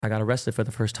I got arrested for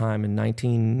the first time in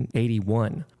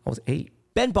 1981. I was 8.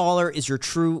 Ben Baller is your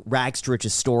true rags to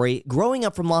riches story, growing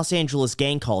up from Los Angeles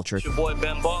gang culture It's your boy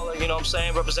Ben Baller, you know what I'm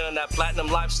saying, representing that platinum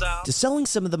lifestyle. to selling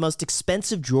some of the most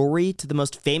expensive jewelry to the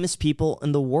most famous people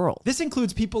in the world. This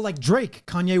includes people like Drake,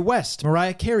 Kanye West,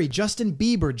 Mariah Carey, Justin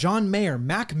Bieber, John Mayer,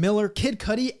 Mac Miller, Kid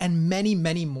Cudi, and many,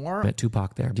 many more. I met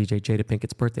Tupac there, DJ Jada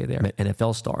Pinkett's birthday there. I met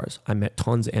NFL stars. I met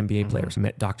tons of NBA players. I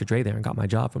met Dr. Dre there and got my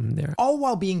job from him there. All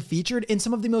while being featured in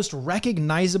some of the most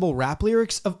recognizable rap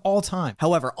lyrics of all time.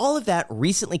 However, all of that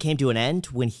recently came to an end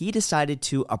when he decided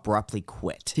to abruptly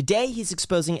quit. Today, he's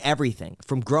exposing everything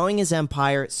from growing his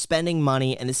empire, spending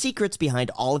money, and the secrets behind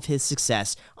all of his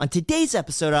success on today's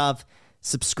episode of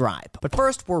Subscribe. But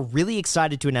first, we're really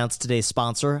excited to announce today's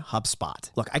sponsor, HubSpot.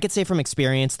 Look, I could say from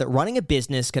experience that running a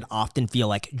business could often feel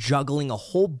like juggling a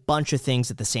whole bunch of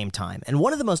things at the same time. And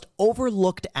one of the most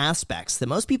overlooked aspects that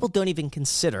most people don't even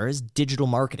consider is digital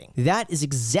marketing. That is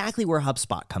exactly where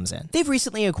HubSpot comes in. They've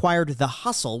recently acquired The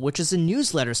Hustle, which is a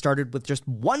newsletter started with just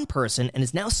one person and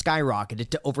is now skyrocketed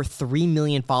to over 3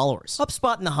 million followers.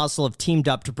 HubSpot and The Hustle have teamed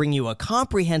up to bring you a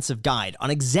comprehensive guide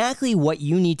on exactly what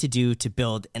you need to do to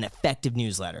build an effective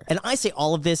newsletter. And I say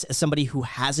all of this as somebody who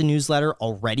has a newsletter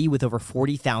already with over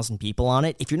 40,000 people on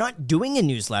it. If you're not doing a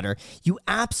newsletter, you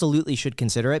absolutely should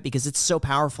consider it because it's so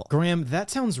powerful. Graham, that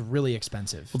sounds really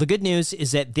expensive. Well, the good news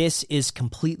is that this is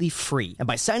completely free. And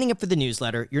by signing up for the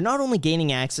newsletter, you're not only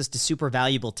gaining access to super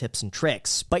valuable tips and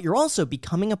tricks, but you're also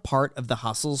becoming a part of The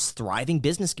Hustle's thriving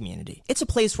business community. It's a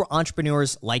place where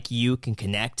entrepreneurs like you can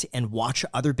connect and watch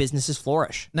other businesses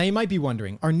flourish. Now you might be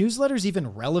wondering, are newsletters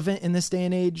even relevant in this day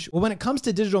and age? Well, when it comes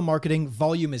to digital marketing,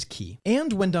 volume is key.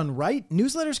 And when done right,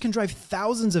 newsletters can drive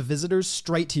thousands of visitors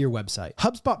straight to your website.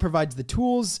 HubSpot provides the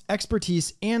tools,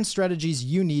 expertise, and strategies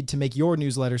you need to make your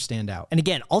newsletter stand out. And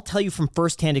again, I'll tell you from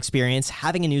firsthand experience,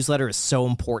 having a newsletter is so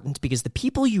important because the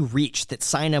people you reach that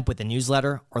sign up with a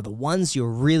newsletter are the ones you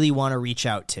really want to reach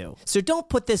out to. So don't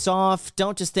put this off.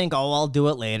 Don't just think, oh, I'll do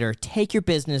it later. Take your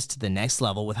business to the next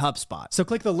level with HubSpot. So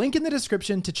click the link in the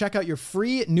description to check out your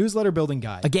free newsletter building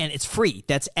guide. Again, it's free.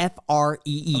 That's FREE.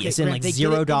 It's in Grant, like they get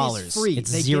 $0. It is free.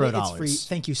 It's They get it, $0. It's free.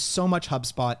 Thank you so much,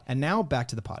 HubSpot. And now back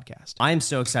to the podcast. I am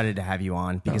so excited to have you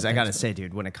on because I got to say,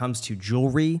 dude, when it comes to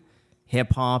jewelry,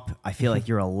 hip hop, I feel like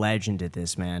you're a legend at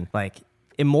this, man. Like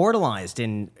immortalized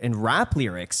in rap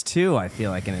lyrics too, I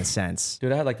feel like in a sense.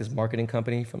 Dude, I had like this marketing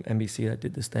company from NBC that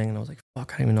did this thing, and I was like,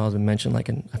 fuck, I didn't even know I was been mentioned like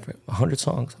in 100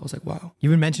 songs. I was like, wow.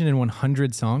 You've been mentioned in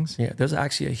 100 songs? Yeah, there's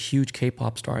actually a huge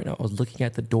K-pop star right now. I was looking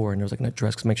at the door, and there was like an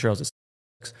address to make sure I was a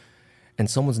and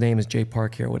someone's name is Jay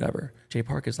Park here or whatever. Jay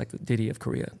Park is like the Diddy of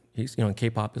Korea. He's, you know, and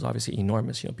K-pop is obviously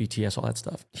enormous, you know, BTS, all that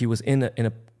stuff. He was in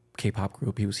a K-pop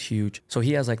group. He was huge. So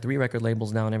he has like 3 record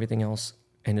labels now and everything else.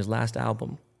 And his last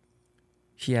album,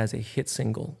 he has a hit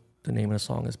single. The name of the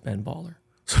song is Ben Baller.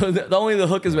 So the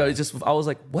hook is about it. Just, I was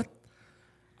like, what?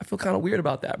 I feel kind of weird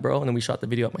about that, bro. And then we shot the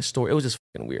video at my store. It was just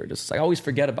fucking weird. Just like, I always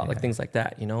forget about like things like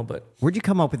that, you know, but. Where'd you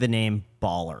come up with the name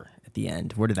Baller at the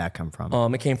end? Where did that come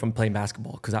from? It came from playing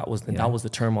basketball because that was the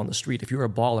term on the street. If you were a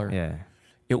baller,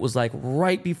 it was like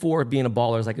right before being a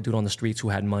baller is like a dude on the streets who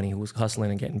had money, who was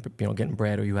hustling and getting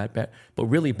bread, or you had bet. But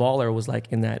really, baller was like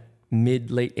in that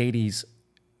late 80s.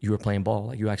 You were playing ball,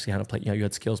 like you actually had to play. You know, you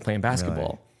had skills playing basketball.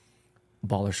 Really?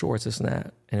 Baller shorts, this and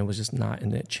that, and it was just not,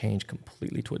 and it changed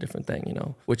completely to a different thing, you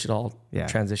know, which it all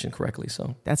transitioned correctly.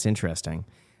 So that's interesting.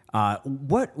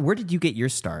 Where did you get your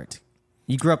start?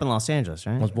 You grew up in Los Angeles,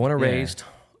 right? I was born and raised.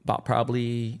 About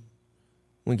probably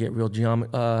we get real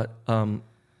I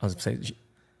was gonna say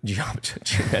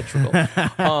geometrical.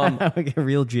 We get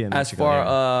real geometrical. As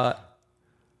far,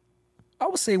 I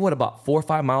would say about 4 or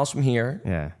 5 miles from here.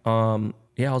 Yeah.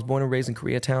 I was born and raised in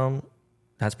Koreatown.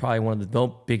 That's probably one of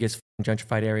the biggest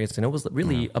gentrified areas, and it was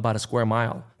really about a square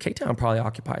mile. K-Town probably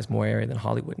occupies more area than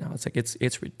Hollywood now. It's like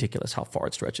it's ridiculous how far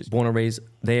it stretches. Born and raised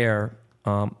there,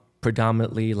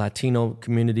 predominantly Latino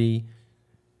community.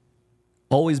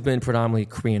 Always been predominantly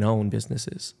Korean-owned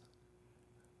businesses,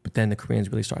 but then the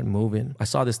Koreans really started moving. I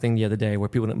saw this thing the other day where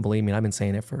people didn't believe me, and I've been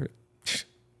saying it for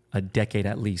a decade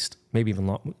at least, maybe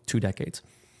even 2 decades.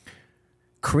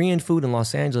 Korean food in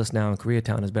Los Angeles now in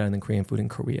Koreatown is better than Korean food in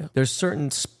Korea. There's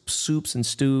certain soups and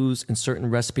stews and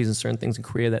certain recipes and certain things in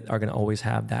Korea that are going to always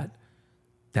have that,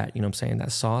 you know what I'm saying,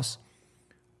 that sauce.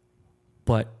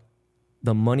 But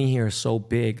the money here is so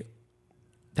big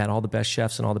that all the best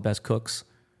chefs and all the best cooks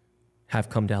have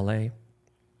come to LA.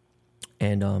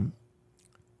 And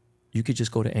you could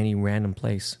just go to any random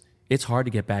place. It's hard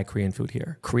to get bad Korean food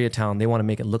here. Koreatown, they want to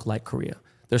make it look like Korea.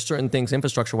 There's certain things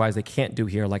infrastructure-wise they can't do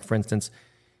here. Like, for instance,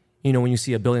 you know, when you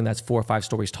see a building that's 4 or 5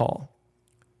 stories tall,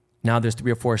 Now there's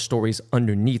 3 or 4 stories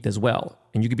underneath as well.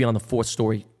 And you could be on the 4th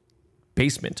story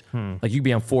basement. Like you could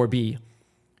be on 4B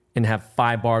and have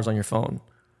 5 bars on your phone.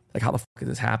 Like how the fuck is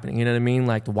this happening? You know what I mean?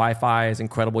 Like the Wi-Fi is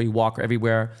incredible. You walk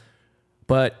everywhere.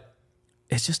 But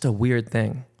it's just a weird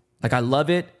thing. Like I love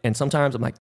it. And sometimes I'm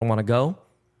like, I want to go.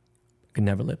 I could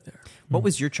never live there. What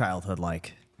was your childhood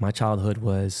like? My childhood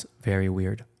was very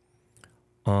weird.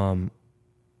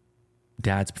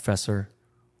 Dad's professor,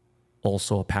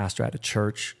 also a pastor at a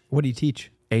church. What do you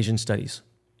teach? Asian studies,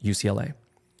 UCLA.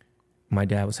 My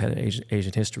dad was head of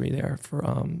Asian history there for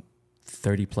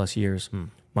 30 plus years.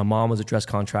 My mom was a dress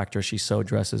contractor. She sewed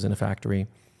dresses in a factory.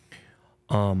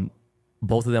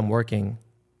 Both of them working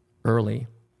early.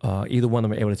 Either one of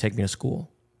them were able to take me to school.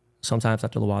 Sometimes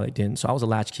after a while they didn't. So I was a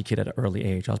latchkey kid at an early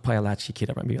age. I was probably a latchkey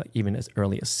kid at maybe like even as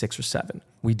early as 6 or 7.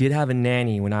 We did have a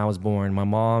nanny when I was born. My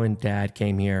mom and dad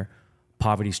came here,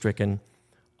 poverty stricken.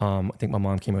 I think my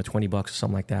mom came here with $20 or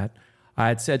something like that. I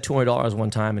had said $200 one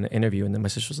time in an interview, and then my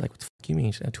sister was like, what the fuck you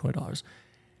mean she had $200?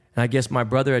 And I guess my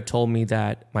brother had told me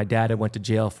that my dad had went to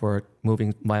jail for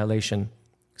moving violation.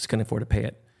 Just couldn't afford to pay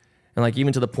it. And like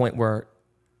even to the point where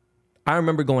I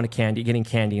remember going to getting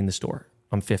candy in the store.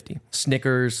 I'm 50.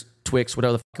 Snickers, Twix,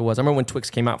 whatever the fuck it was. I remember when Twix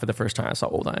came out for the first time. I saw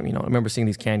old time, you know. I remember seeing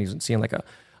these candies and seeing like a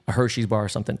Hershey's bar or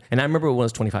something. And I remember it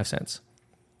was 25 cents.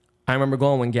 I remember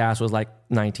going when gas was like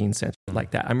 19 cents,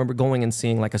 like that. I remember going and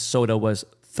seeing like a soda was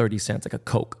 30 cents, like a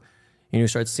Coke. You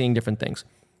start seeing different things.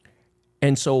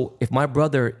 And so if my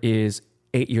brother is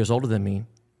 8 years older than me,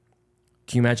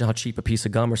 can you imagine how cheap a piece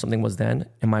of gum or something was then?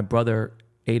 And my brother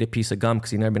ate a piece of gum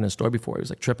because he'd never been in a store before. He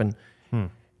was like tripping.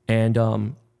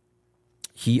 And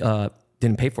he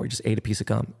didn't pay for it. He just ate a piece of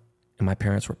gum. And my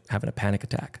parents were having a panic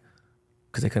attack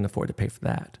because they couldn't afford to pay for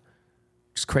that.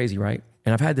 It's crazy, right?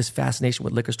 And I've had this fascination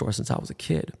with liquor stores since I was a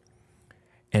kid.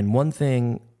 And one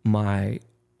thing my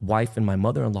wife and my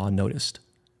mother-in-law noticed,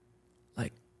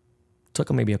 like, took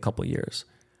them maybe a couple of years.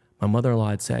 My mother-in-law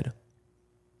had said,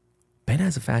 Ben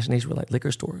has a fascination with like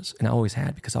liquor stores. And I always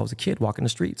had because I was a kid walking the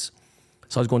streets.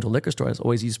 So I was going to a liquor store. There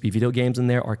always used to be video games in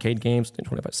there, arcade games,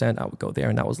 25 cents. I would go there.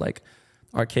 And that was like,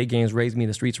 arcade games raised me.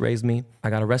 The streets raised me. I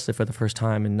got arrested for the first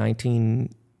time in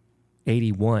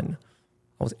 1981.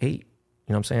 I was 8.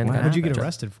 You know what I'm saying? Wow. What did you get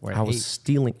arrested for? I was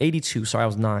stealing, 82, sorry, I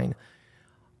was 9.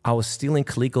 I was stealing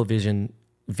ColecoVision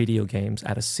video games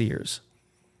at a Sears.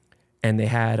 And they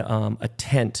had a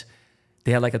tent.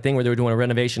 They had like a thing where they were doing a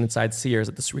renovation inside Sears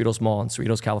at the Cerritos Mall in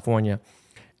Cerritos, California.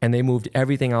 And they moved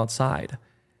everything outside.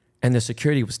 And the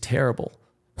security was terrible.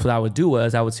 So what I would do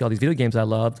was I would see all these video games I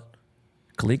loved,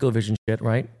 ColecoVision shit,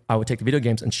 right? I would take the video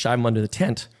games and shove them under the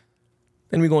tent.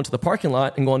 Then we go into the parking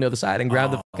lot and go on the other side and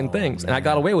grab the fucking things. Man. And I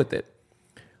got away with it.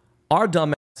 Our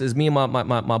dumbasses, me and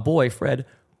my boy, Fred,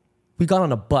 we got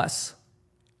on a bus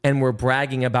and we're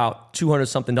bragging about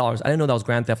 $200-something. I didn't know that was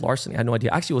grand theft larceny. I had no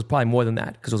idea. Actually, it was probably more than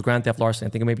that because it was grand theft larceny.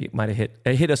 I think it might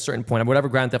have hit a certain point, whatever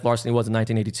grand theft larceny was in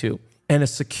 1982. And a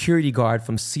security guard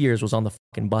from Sears was on the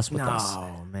fucking bus with us.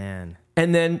 Oh, man.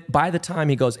 And then by the time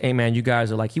he goes, hey, man, you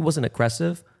guys are like, he wasn't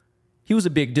aggressive. He was a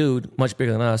big dude, much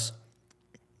bigger than us.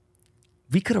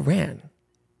 We could have ran.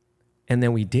 And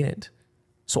then we didn't.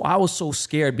 So I was so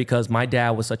scared because my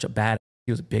dad was such a bad,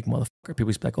 he was a big motherfucker. People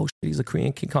used to be like, oh shit, he's a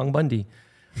Korean King Kong Bundy.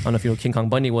 I don't know if you know who King Kong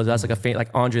Bundy was. That's like like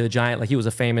Andre the Giant. Like he was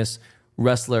a famous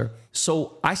wrestler.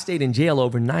 So I stayed in jail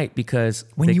overnight because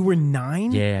when you were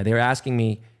 9? Yeah, they were asking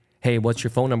me, hey, what's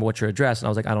your phone number? What's your address? And I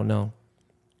was like, I don't know.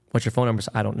 What's your phone number?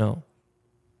 I don't know.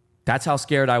 That's how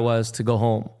scared I was to go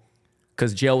home.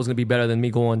 Because jail was going to be better than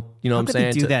me going, you know what I'm saying?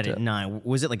 How could they do that at 9?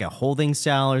 Was it like a holding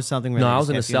cell or something? No, I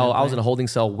was in a cell. I was in a holding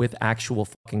cell with actual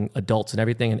fucking adults and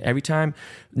everything. And every time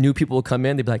new people would come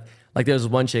in, they'd be like there was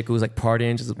one chick who was like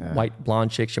partying, just a white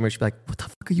blonde chick. She'd be like, what the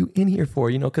fuck are you in here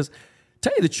for? You know, because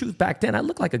tell you the truth, back then I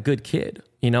looked like a good kid.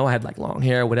 You know, I had like long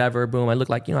hair, whatever, boom. I looked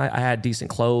like, you know, I had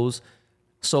decent clothes.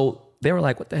 So they were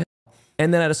like, what the hell?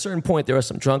 And then at a certain point, there were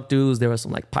some drunk dudes. There were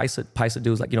some like paisa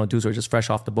dudes, like, you know, dudes who were just fresh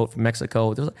off the boat from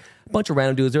Mexico. There was a bunch of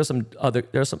random dudes. There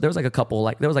was like a couple,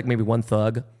 like there was like maybe one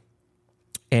thug.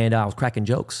 And I was cracking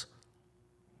jokes.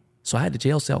 So I had the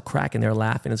jail cell cracking. They're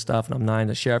laughing and stuff. And I'm 9.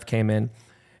 The sheriff came in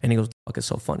and he goes, fuck, it's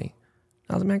so funny. And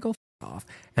I was like, man, go fuck off.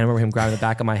 And I remember him grabbing the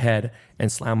back of my head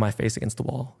and slamming my face against the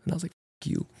wall. And I was like, fuck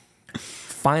you.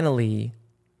 Finally,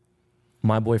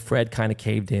 my boy Fred kind of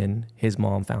caved in. His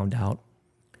mom found out.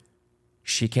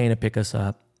 She came to pick us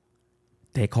up.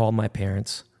 They called my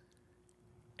parents.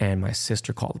 And my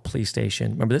sister called the police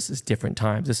station. Remember, this is different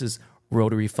times. This is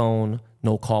rotary phone,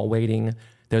 no call waiting.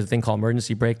 There's a thing called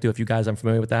emergency breakthrough. If you guys aren't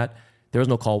familiar with that, there was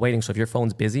no call waiting. So if your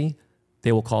phone's busy,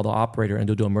 they will call the operator and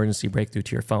they'll do emergency breakthrough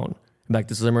to your phone. Like,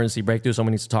 this is emergency breakthrough.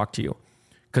 Someone needs to talk to you.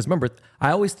 Because remember,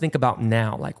 I always think about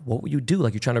now, like, what would you do?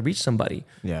 Like, you're trying to reach somebody.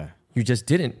 Yeah. You just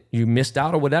didn't. You missed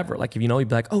out or whatever. Like, if you know, you'd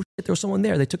be like, oh, shit, there was someone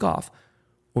there. They took off.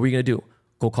 What were you going to do?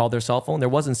 Go call their cell phone? There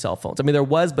wasn't cell phones. I mean, there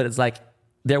was, but it's like,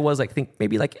 there was, like, I think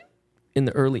maybe like in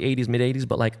the early 80s, mid 80s,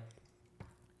 but like,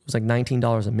 it was like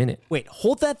 $19 a minute. Wait,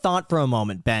 hold that thought for a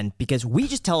moment, Ben, because we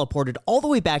just teleported all the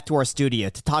way back to our studio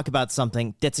to talk about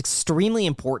something that's extremely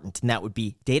important, and that would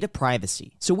be data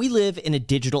privacy. So we live in a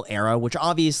digital era, which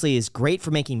obviously is great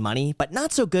for making money, but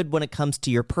not so good when it comes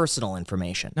to your personal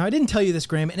information. Now, I didn't tell you this,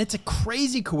 Graham, and it's a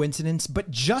crazy coincidence,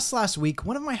 but just last week,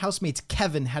 one of my housemates,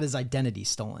 Kevin, had his identity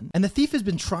stolen. And the thief has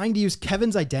been trying to use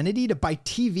Kevin's identity to buy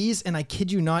TVs, and I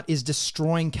kid you not, is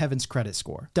destroying Kevin's credit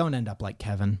score. Don't end up like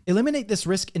Kevin. Eliminate this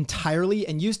risk entirely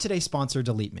and use today's sponsor,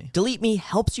 Delete Me. Delete Me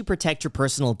helps you protect your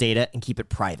personal data and keep it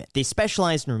private. They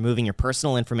specialize in removing your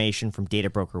personal information from data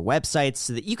broker websites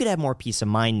so that you could have more peace of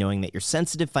mind knowing that your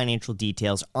sensitive financial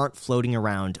details aren't floating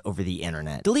around over the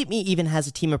internet. Delete Me even has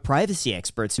a team of privacy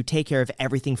experts who take care of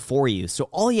everything for you, so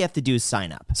all you have to do is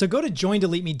sign up. So go to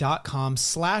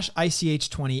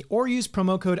joindeleteme.com/ICH20 or use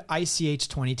promo code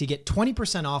ICH20 to get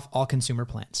 20% off all consumer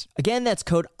plans. Again, that's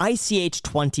code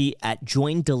ICH20 at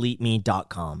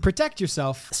joindeleteme.com. Protect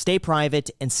yourself. Stay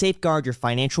private and safeguard your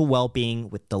financial well-being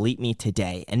with Delete Me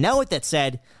today. And now with that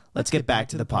said, let's get back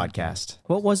to the podcast.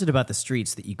 What was it about the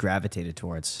streets that you gravitated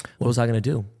towards? What was I going to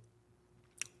do?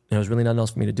 There was really nothing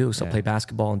else for me to do. So play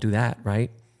basketball and do that, right?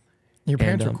 Your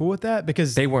parents were cool with that?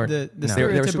 Because they weren't. The They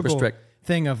were super stereotypical strict.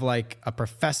 thing of like a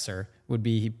professor would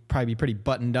be he'd probably be pretty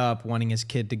buttoned up, wanting his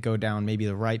kid to go down maybe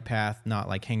the right path, not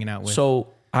like hanging out with.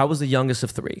 So I was the youngest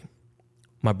of three.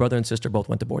 My brother and sister both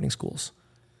went to boarding schools.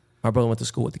 My brother went to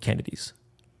school with the Kennedys.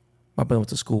 My brother went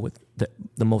to school with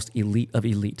the most elite of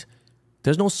elite.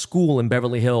 There's no school in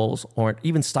Beverly Hills or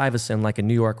even Stuyvesant like in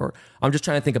New York, or I'm just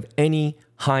trying to think of any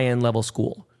high-end level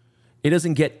school. It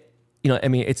doesn't get, I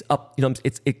mean, it's up,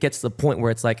 it gets to the point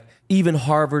where it's like even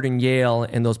Harvard and Yale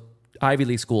and those Ivy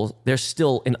League schools, they're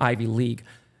still in Ivy League.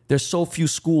 There's so few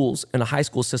schools in a high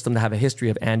school system that have a history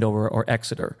of Andover or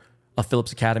Exeter, of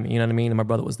Phillips Academy, you know what I mean? And my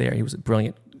brother was there. He was a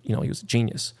brilliant, he was a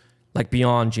genius. Like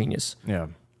beyond genius. Yeah.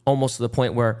 Almost to the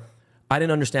point where I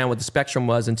didn't understand what the spectrum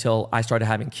was until I started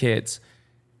having kids.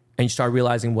 And you start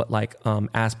realizing what like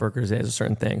Asperger's is or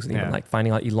certain things. And even like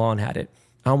finding out Elon had it.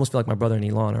 I almost feel like my brother and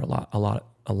Elon are a lot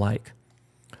alike.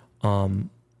 And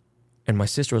my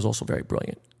sister was also very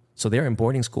brilliant. So they're in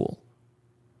boarding school.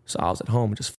 So I was at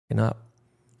home just f***ing up.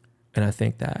 And I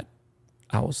think that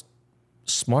I was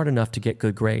smart enough to get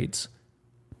good grades,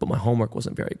 but my homework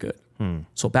wasn't very good.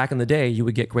 So back in the day, you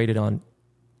would get graded on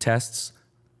tests,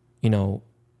 your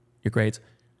grades,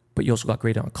 but you also got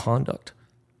graded on conduct.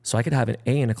 So I could have an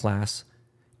A in a class,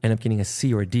 end up getting a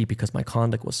C or a D because my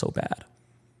conduct was so bad.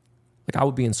 Like I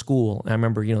would be in school, and I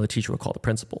remember, the teacher would call the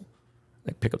principal,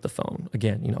 like pick up the phone.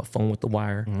 Again, phone with the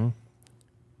wire. Mm-hmm.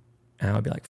 And I would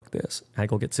be like, fuck this. And I'd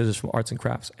go get scissors from Arts and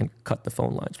Crafts and cut the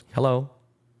phone lines. Hello?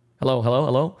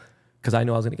 Because I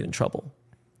knew I was going to get in trouble.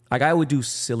 Like I would do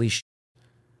silly shit.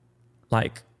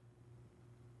 Like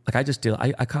I just did.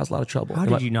 I caused a lot of trouble. How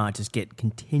did you not just get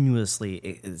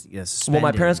continuously suspended? Well,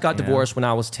 my parents got divorced when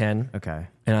I was 10. Okay.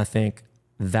 And I think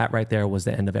that right there was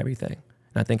the end of everything.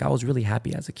 And I think I was really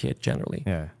happy as a kid generally.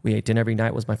 Yeah. We ate dinner every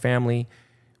night with my family.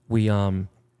 We were,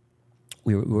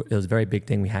 it was a very big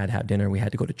thing. We had to have dinner. We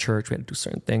had to go to church. We had to do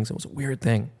certain things. It was a weird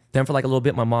thing. Then for like a little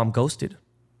bit, my mom ghosted.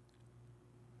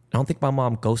 I don't think my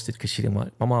mom ghosted because she didn't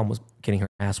want, my mom was getting her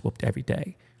ass whooped every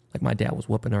day. Like my dad was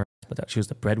whooping her, but she was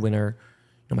the breadwinner.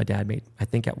 My dad made, I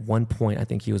think at one point,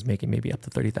 he was making maybe up to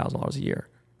 $30,000 a year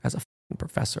as a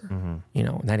professor, and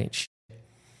that ain't shit.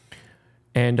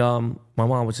 And my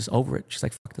mom was just over it. She's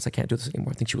like, fuck this, I can't do this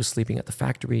anymore. I think she was sleeping at the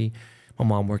factory. My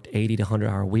mom worked 80 to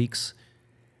 100-hour weeks,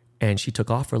 and she took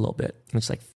off for a little bit. And she's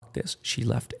like, fuck this. She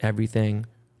left everything,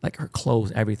 like her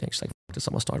clothes, everything. She's like, fuck this,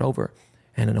 I'm gonna start over.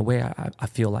 And in a way, I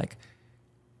feel like,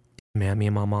 man, me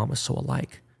and my mom are so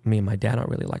alike. Me and my dad aren't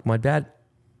really alike. My dad,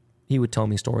 he would tell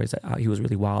me stories that he was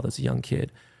really wild as a young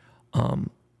kid.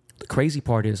 The crazy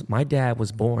part is my dad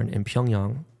was born in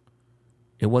Pyongyang.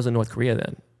 It wasn't North Korea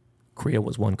then. Korea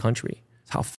was one country.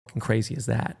 How fucking crazy is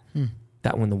that?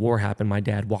 That when the war happened, my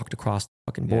dad walked across the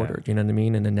fucking border. Do you know what I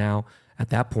mean? And then now,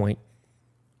 at that point,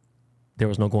 there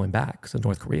was no going back to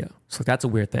North Korea. So that's a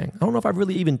weird thing. I don't know if I've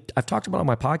talked about it on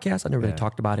my podcast. I never really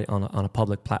talked about it on a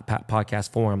public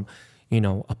podcast forum,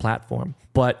 a platform.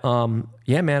 But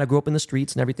yeah, man, I grew up in the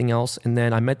streets and everything else. And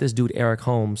then I met this dude, Eric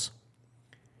Holmes.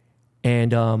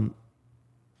 And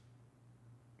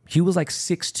he was like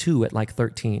 6'2" at like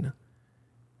 13.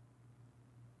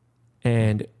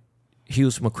 And he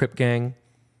was from a Crip gang.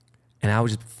 And I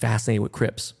was just fascinated with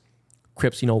Crips.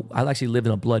 Crips, I actually lived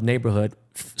in a blood neighborhood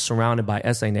surrounded by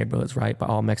SA neighborhoods, right? By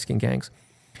all Mexican gangs.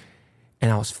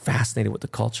 And I was fascinated with the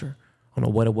culture. I don't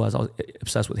know what it was. I was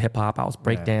obsessed with hip hop. I was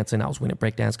breakdancing. I was winning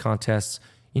breakdance contests,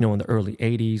 in the early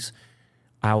 80s.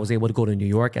 I was able to go to New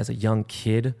York as a young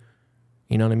kid,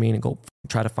 you know what I mean? And go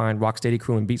try to find Rocksteady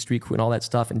crew and Beat Street crew and all that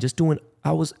stuff. And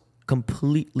I was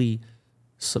completely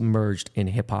submerged in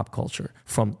hip hop culture,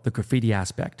 from the graffiti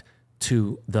aspect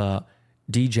to the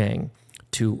DJing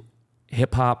to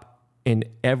hip hop in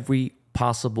every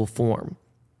possible form.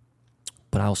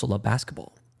 But I also love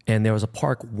basketball. And there was a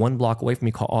park 1 block away from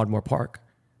me called Ardmore Park.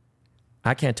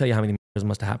 I can't tell you how many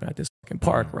must have happened at this fucking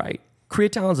park, right?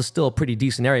 Koreatown is still a pretty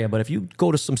decent area, but if you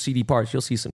go to some seedy parks, you'll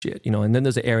see some shit, And then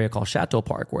there's an area called Chateau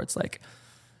Park where it's like,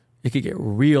 it could get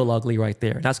real ugly right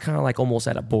there. That's kind of like almost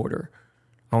at a border.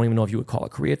 I don't even know if you would call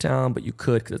it Koreatown, but you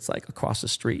could, because it's like across the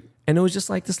street. And it was just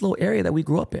like this little area that we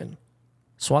grew up in.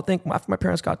 So I think after my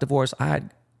parents got divorced, I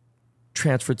had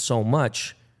transferred so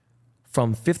much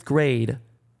from 5th grade,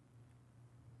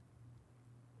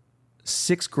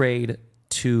 6th grade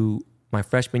to my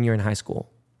freshman year in high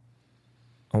school.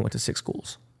 I went to 6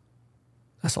 schools.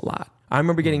 That's a lot. I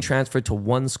remember getting transferred to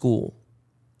one school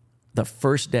the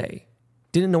first day.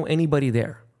 Didn't know anybody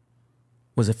there.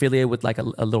 Was affiliated with like a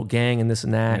little gang and this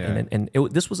and that. Yeah.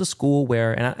 This was a school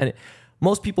where, and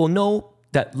most people know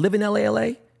that live in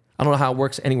LA. I don't know how it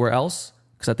works anywhere else,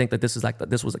 because I think that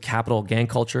this was a capital gang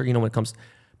culture, when it comes,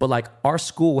 but like our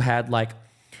school had like,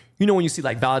 when you see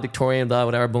like valedictorian, blah,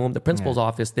 whatever, boom, the principal's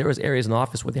office, there was areas in the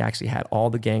office where they actually had all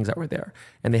the gangs that were there.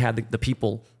 And they had the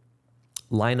people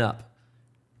line up.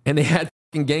 And they had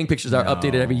fucking gang pictures that are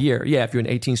updated every year. Yeah, if you're in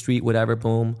 18th Street, whatever,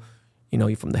 boom.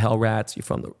 You're from the Hell Rats, you're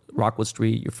from the Rockwood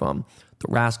Street, you're from the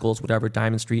Rascals, whatever,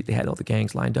 Diamond Street. They had all the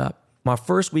gangs lined up. My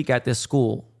first week at this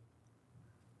school,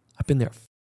 I've been there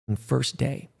first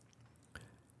day.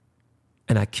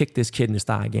 And I kicked this kid in his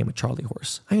thigh, gave him a Charlie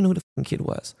horse. I didn't know who the fucking kid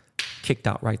was. Kicked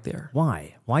out right there.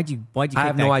 Why? Why'd you kick I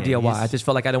have no idea why. I just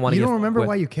felt like I didn't want to. You don't remember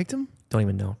why you kicked him? Don't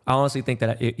even know. I honestly think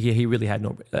that he really had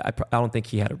no. I don't think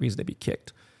he had a reason to be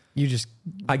kicked.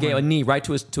 I gave a knee right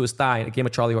to his thigh, and I gave him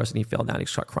a Charlie horse, and he fell down. He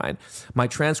started crying. My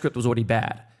transcript was already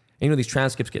bad. And these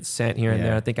transcripts get sent here and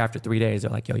there. I think after 3 days,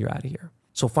 they're like, "Yo, you're out of here."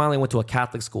 So finally, I went to a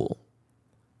Catholic school.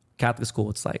 Catholic school,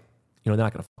 it's like, they're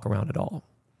not gonna fuck around at all.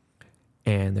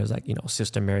 And there's like,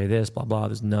 Sister Mary this, blah blah.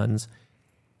 There's nuns.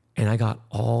 And I got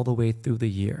all the way through the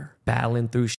year, battling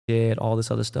through shit, all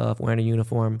this other stuff, wearing a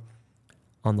uniform.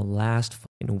 On the last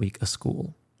fucking week of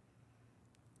school,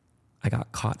 I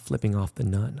got caught flipping off the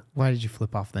nun. Why did you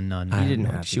flip off the nun? You didn't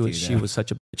have to do that. She was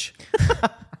such a bitch.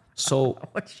 So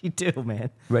what'd she do,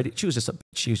 man? Ready? She was just a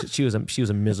bitch. She was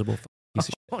a miserable piece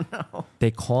of shit. Oh no!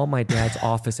 They called my dad's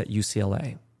office at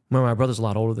UCLA. Remember, my brother's a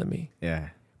lot older than me. Yeah.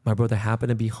 My brother happened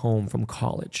to be home from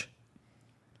college.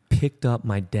 Picked up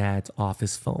my dad's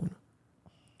office phone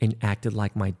and acted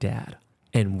like my dad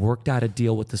and worked out a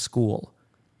deal with the school,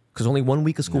 because only 1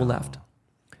 week of school left.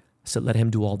 I said, let him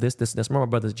do all this, and this. Remember, my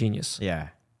brother's a genius. Yeah.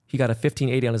 He got a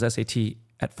 1580 on his SAT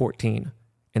at 14,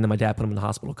 and then my dad put him in the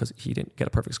hospital because he didn't get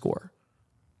a perfect score.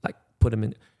 Like, put him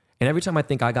in. And every time I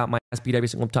think I got my ass beat every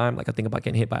single time, like I think about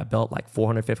getting hit by a belt like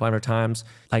 400, 500 times,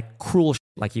 like cruel shit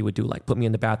like he would do, like put me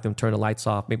in the bathroom, turn the lights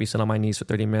off, maybe sit on my knees for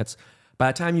 30 minutes.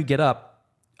 By the time you get up,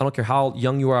 I don't care how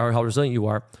young you are or how resilient you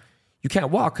are, you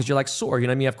can't walk because you're like sore, you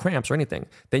have cramps or anything.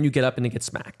 Then you get up and then get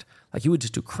smacked. Like, he would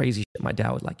just do crazy shit. My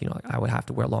dad would I would have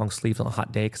to wear long sleeves on a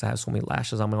hot day because I have so many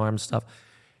lashes on my arms and stuff.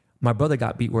 My brother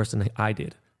got beat worse than I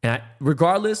did. And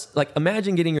regardless, like,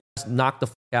 imagine getting your ass knocked the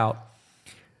fuck out.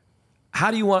 How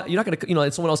do you want, you're not going to,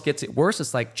 if someone else gets it worse,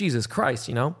 it's like, Jesus Christ,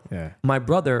 Yeah. My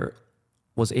brother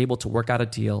was able to work out a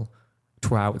deal to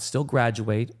where I would still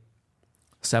graduate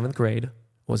 7th grade.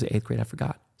 Or was it 8th grade? I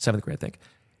forgot. 7th grade, I think.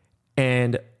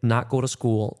 And not go to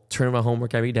school, turn in my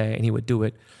homework every day, and he would do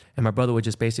it. And my brother would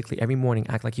just basically every morning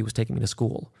act like he was taking me to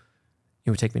school. He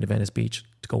would take me to Venice Beach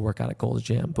to go work out at Gold's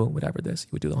Gym, boom, whatever this. He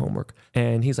would do the homework.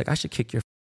 And he's like, I should kick your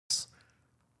ass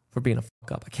for being a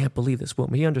fuck up. I can't believe this. Well,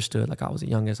 he understood, like, I was the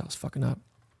youngest, I was fucking up.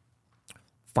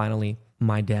 Finally,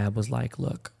 my dad was like,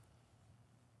 look,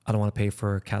 I don't want to pay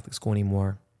for Catholic school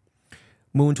anymore.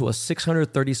 Moved to a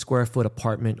 630 square foot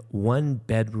apartment, 1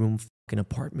 bedroom fucking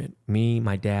apartment. Me,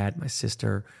 my dad, my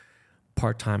sister,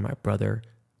 part-time, my brother.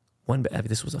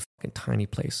 This was a fucking tiny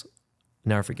place.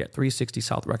 Never forget, 360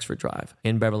 South Rexford Drive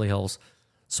in Beverly Hills,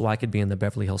 so I could be in the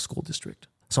Beverly Hills School District.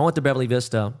 So I went to Beverly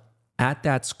Vista. At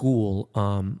that school,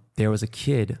 there was a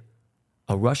kid,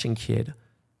 a Russian kid,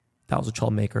 that was a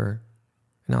troublemaker.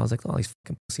 And I was like, oh, these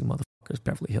fucking pussy motherfuckers,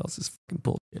 Beverly Hills is fucking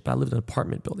bullshit. But I lived in an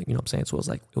apartment building, you know what I'm saying? So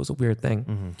it was a weird thing.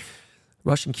 Mm-hmm.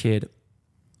 Russian kid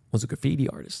was a graffiti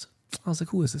artist. I was like,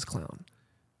 who is this clown?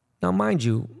 Now, mind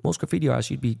you, most graffiti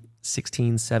artists, you'd be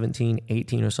 16, 17,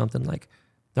 18 or something. Like,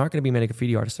 there aren't going to be many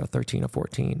graffiti artists that are 13 or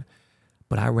 14.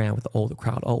 But I ran with the older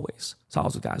crowd always. So I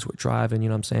was the guys who were driving, you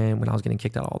know what I'm saying? When I was getting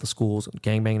kicked out of all the schools and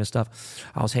gangbanging and stuff,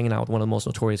 I was hanging out with one of the most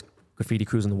notorious graffiti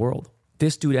crews in the world.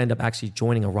 This dude ended up actually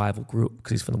joining a rival group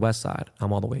because he's from the West Side.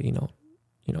 I'm all the way, you know,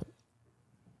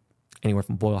 anywhere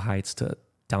from Boyle Heights to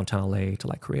downtown LA to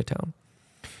like Koreatown.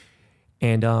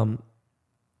 And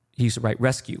he used to write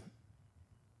Rescue.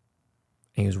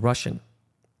 And he was Russian.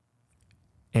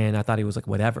 And I thought he was like,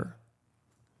 whatever.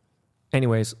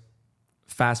 Anyways,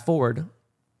 fast forward,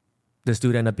 this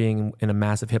dude ended up being in a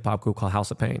massive hip hop group called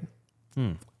House of Pain,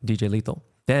 DJ Lethal.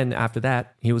 Then after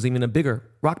that, he was even in a bigger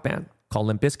rock band called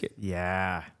Limp Bizkit.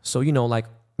 Yeah. So, you know, like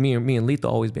me and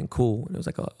Lethal always been cool. And it was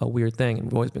like a weird thing. And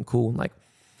we've always been cool. And like,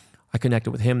 I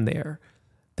connected with him there.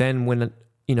 Then when,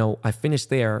 you know, I finished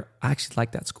there, I actually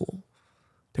liked that school.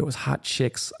 There was hot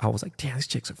chicks. I was like, damn, these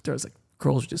chicks, there was like,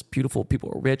 girls were just beautiful. People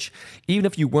were rich. Even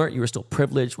if you weren't, you were still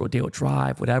privileged. Rodeo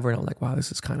Drive, whatever. And I'm like, wow,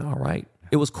 this is kind of all right.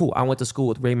 It was cool. I went to school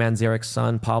with Ray Manzarek's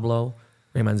son, Pablo.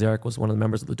 Ray Manzarek was one of the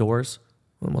members of The Doors,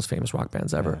 one of the most famous rock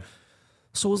bands ever. Yeah.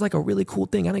 So it was like a really cool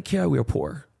thing. I didn't care we were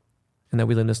poor and that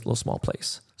we lived in this little small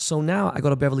place. So now I go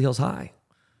to Beverly Hills High.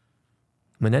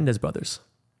 Menendez brothers.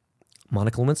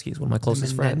 Monica Lewinsky is one of my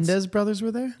closest friends. Menendez brothers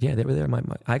were there? Yeah, they were there.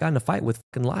 I got in a fight with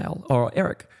fucking Lyle or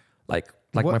Eric, like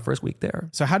my first week there.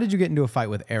 So how did you get into a fight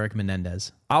with Eric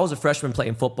Menendez? I was a freshman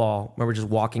playing football. I remember just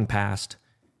walking past.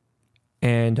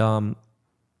 And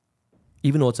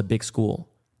even though it's a big school,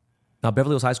 now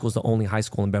Beverly Hills High School is the only high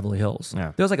school in Beverly Hills.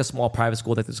 Yeah. There was like a small private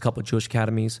school, like there's a couple of Jewish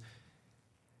academies.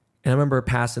 And I remember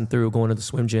passing through, going to the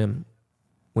swim gym,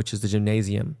 which is the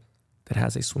gymnasium that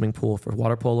has a swimming pool for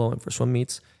water polo and for swim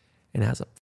meets. And it has a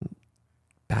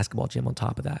basketball gym on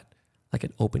top of that, like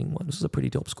an opening one. This was a pretty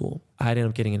dope school. I ended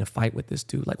up getting in a fight with this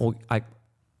dude. Like, I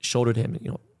shouldered him,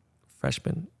 you know,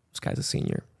 freshman. This guy's a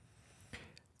senior.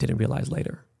 Didn't realize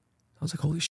later. I was like,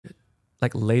 holy shit.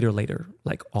 Like later,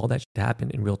 like all that shit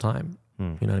happened in real time. You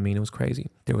know what I mean? It was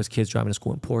crazy. There was kids driving to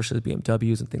school in Porsches,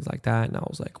 BMWs and things like that. And I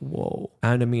was like, whoa.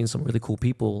 I ended up meeting some really cool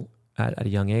people at a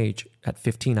young age. At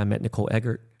 15, I met Nicole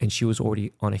Eggert, and she was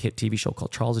already on a hit TV show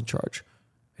called Charles in Charge.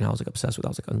 And I was like obsessed with her.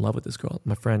 I was like in love with this girl.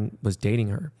 My friend was dating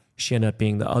her. She ended up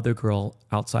being the other girl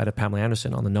outside of Pamela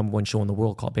Anderson on the #1 show in the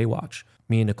world called Baywatch.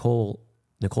 Me and Nicole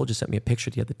just sent me a picture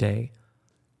the other day.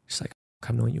 She's like,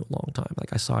 I've known you a long time.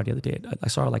 Like I saw her the other day. I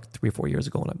saw her like 3 or 4 years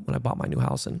ago when I bought my new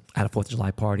house and I had a 4th of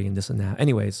July party and this and that.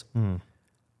 Anyways,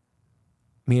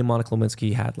 me and Monica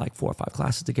Lewinsky had like 4 or 5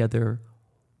 classes together.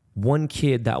 One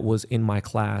kid that was in my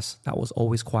class that was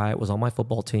always quiet was on my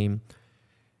football team.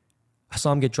 I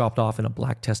saw him get dropped off in a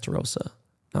black Testarossa.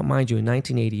 Now, mind you, in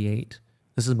 1988,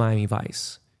 this is Miami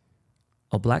Vice.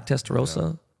 A black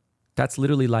Testarossa, that's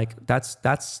literally like,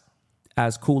 that's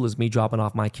as cool as me dropping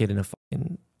off my kid in a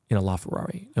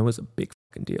LaFerrari. It was a big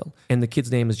fucking deal. And the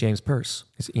kid's name is James Purse.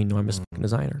 He's an enormous fucking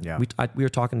designer. Yeah. We were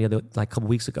talking the other, like a couple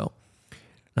weeks ago.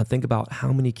 Now think about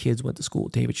how many kids went to school.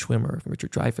 David Schwimmer,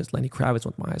 Richard Dreyfuss, Lenny Kravitz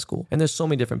went to my high school. And there's so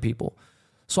many different people.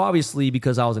 So obviously,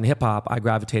 because I was in hip hop, I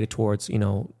gravitated towards, you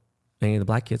know, any of the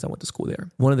black kids that went to school there.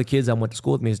 One of the kids that went to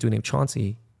school with me is a dude named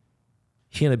Chauncey.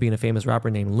 He ended up being a famous rapper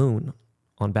named Loon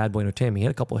on Bad Boy No Tim. He had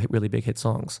a couple of really big hit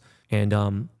songs.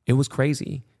 And it was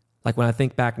crazy. Like when I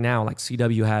think back now, like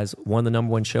CW has one of the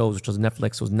 #1 shows, which was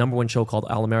Netflix. It was the #1 show called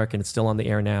All American. It's still on the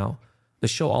air now. The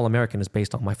show All American is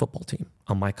based on my football team,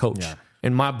 on my coach. Yeah.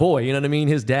 And my boy, you know what I mean?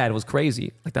 His dad was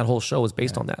crazy. Like that whole show is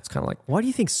based on that. It's kind of like... Why do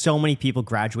you think so many people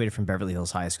graduated from Beverly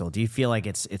Hills High School? Do you feel like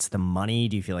it's the money?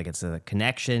 Do you feel like it's the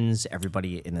connections?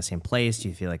 Everybody in the same place? Do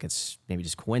you feel like it's maybe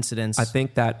just coincidence? I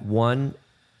think that one,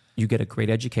 you get a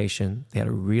great education. They had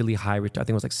a really high return. I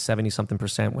think it was like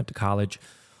 70-something% went to college.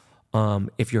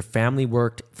 If your family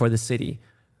worked for the city,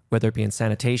 whether it be in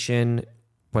sanitation,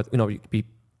 or, you know, you could be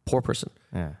a poor person.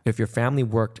 Yeah. If your family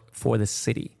worked for the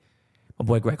city, my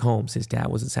boy Greg Holmes, his dad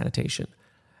was in sanitation.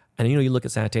 And you know, you look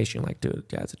at sanitation, you're like, dude,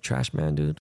 dad's a trash man,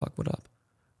 dude. Fuck, what up?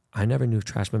 I never knew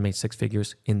trash men made 6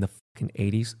 figures in the fucking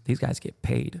 80s. These guys get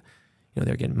paid. You know,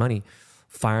 they're getting money.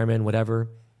 Firemen, whatever.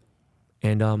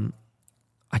 And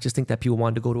I just think that people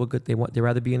wanted to go to they'd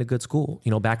rather be in a good school. You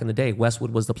know, back in the day,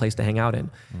 Westwood was the place to hang out in.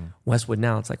 Westwood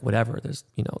now, it's like whatever. There's,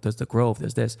 you know, there's the Grove,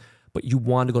 there's this. But you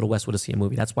wanted to go to Westwood to see a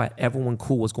movie. That's why everyone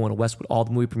cool was going to Westwood. All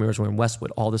the movie premieres were in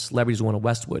Westwood. All the celebrities were going to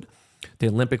Westwood. The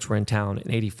Olympics were in town in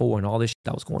 '84 and all this shit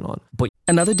that was going on. But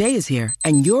another day is here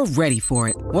and you're ready for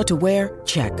it. What to wear?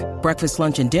 Check. Breakfast,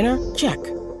 lunch, and dinner? Check.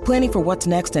 Planning for what's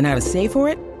next and how to save for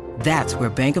it? That's where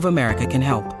Bank of America can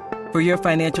help. For your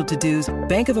financial to-dos,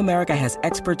 Bank of America has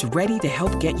experts ready to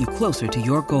help get you closer to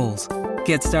your goals.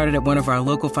 Get started at one of our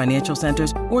local financial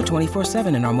centers or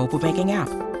 24/7 in our mobile banking app.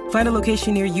 Find a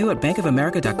location near you at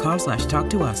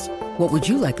bankofamerica.com/talktous. What would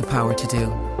you like the power to do?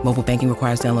 Mobile banking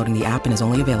requires downloading the app and is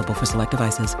only available for select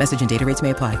devices. Message and data rates may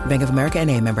apply. Bank of America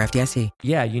N.A., member FDIC.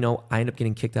 Yeah, I ended up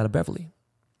getting kicked out of Beverly.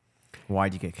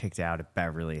 Why'd you get kicked out of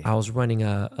Beverly? I was running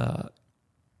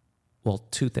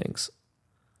two things.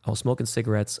 I was smoking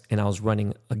cigarettes and I was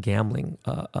running a gambling,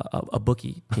 a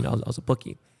bookie. I was a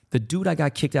bookie. The dude I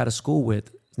got kicked out of school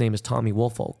with, his name is Tommy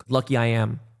Woolfolk. Lucky I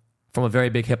Am, from a very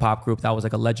big hip hop group. That was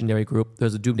like a legendary group.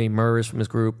 There's a dude named Murs from his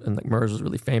group, and like Murs was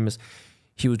really famous.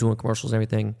 He was doing commercials and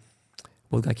everything.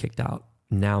 Both got kicked out.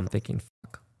 Now I'm thinking,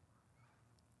 fuck,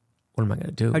 what am I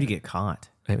gonna do? How'd you get caught?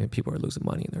 I mean, people are losing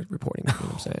money and they're reporting. You know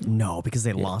what I'm saying? No, because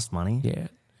they lost money? Yeah.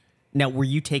 Now, were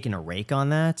you taking a rake on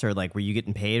that? Or like, were you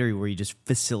getting paid or were you just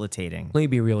facilitating? Let me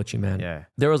be real with you, man. Yeah.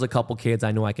 There was a couple kids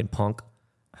I knew I could punk.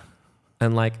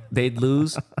 And like, they'd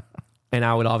lose and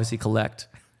I would obviously collect.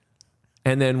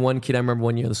 And then one kid, I remember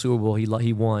one year in the Super Bowl,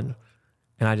 he won.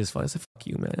 And I just said, fuck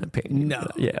you, man. I'm paying you. No.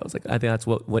 Yeah, I was like, I think that's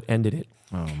what ended it.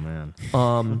 Oh, man.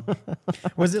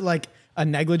 Was it like a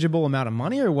negligible amount of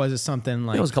money, or was it something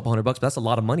like? It was a couple $100, but that's a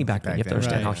lot of money back then. You have to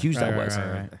understand how huge that was. So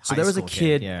High there was a school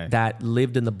kid yeah. that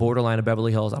lived in the borderline of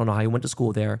Beverly Hills. I don't know how he went to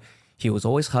school there. He was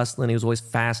always hustling. He was always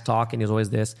fast talking. He was always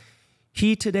this.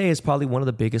 He today is probably one of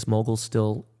the biggest moguls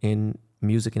still in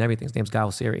music and everything. His name's Guy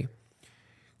Oseary.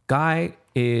 Guy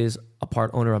is a part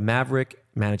owner of Maverick,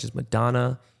 manages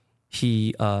Madonna.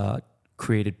 He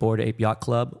created Bored Ape Yacht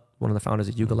Club, one of the founders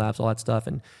of Yuga Labs, all that stuff.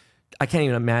 And I can't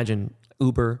even imagine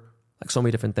Uber, like so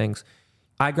many different things.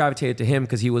 I gravitated to him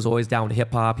because he was always down with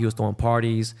hip hop. He was throwing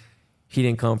parties. He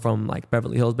didn't come from like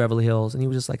Beverly Hills. And he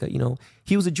was just like,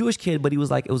 he was a Jewish kid, but he was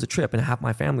like, it was a trip and half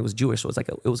my family was Jewish. So it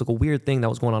was like a weird thing that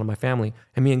was going on in my family.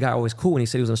 And me and Guy were always cool. And he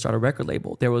said he was going to start a record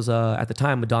label. There was, at the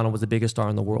time, Madonna was the biggest star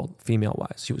in the world, female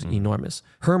wise. She was enormous.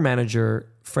 Her manager,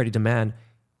 Freddie DeMann,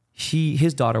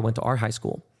 his daughter went to our high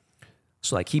school.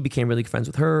 So like he became really good friends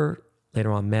with her,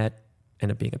 later on met,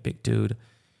 ended up being a big dude.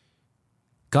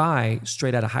 Guy,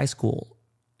 straight out of high school,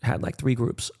 had like 3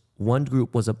 groups. One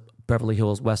group was a Beverly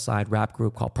Hills West Side rap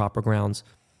group called Proper Grounds.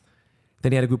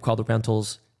 Then he had a group called The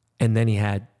Rentals. And then he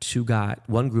had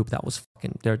one group that was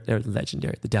fucking, they're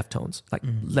legendary, the Deftones, like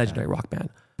legendary rock band.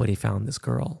 But he found this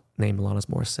girl named Alanis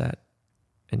Morissette.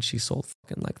 And she sold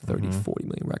fucking like 30, 40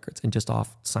 million records. And just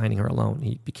off signing her alone,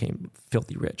 he became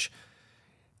filthy rich.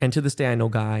 And to this day, I know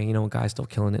Guy, Guy's still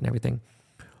killing it and everything.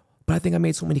 But I think I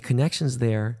made so many connections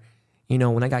there.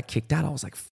 When I got kicked out, I was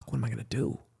like, fuck, what am I going to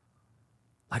do?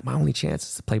 Like, my only chance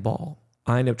is to play ball.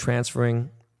 I ended up transferring.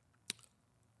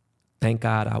 Thank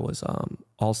God I was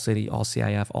all city, all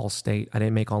CIF, all state. I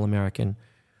didn't make All-American,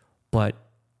 but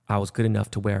I was good enough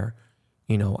to where,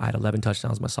 I had 11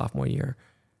 touchdowns my sophomore year.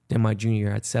 Then my junior year,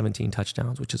 I had 17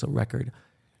 touchdowns, which is a record.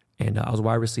 And I was a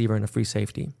wide receiver and a free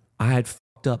safety. I had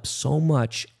fucked up so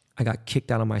much, I got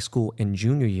kicked out of my school in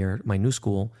junior year, my new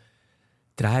school,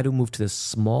 that I had to move to this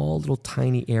small, little,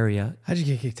 tiny area. How'd you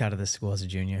get kicked out of this school as a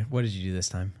junior? What did you do this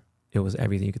time? It was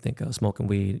everything you could think of, smoking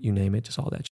weed, you name it, just all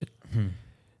that shit.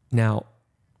 Now,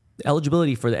 the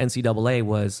eligibility for the NCAA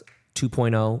was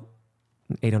 2.0,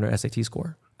 800 SAT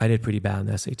score. I did pretty bad in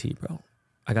the SAT, bro.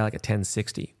 I got like a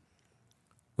 1060,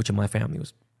 which in my family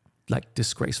was like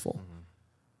disgraceful.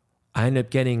 I ended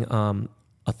up getting a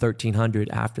 1300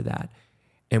 after that.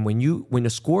 And when the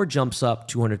score jumps up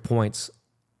 200 points,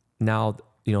 now,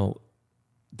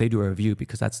 they do a review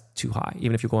because that's too high,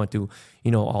 even if you're going through,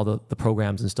 all the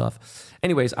programs and stuff.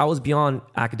 Anyways, I was beyond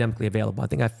academically available. I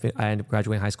think I ended up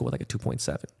graduating high school with like a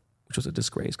 2.7, which was a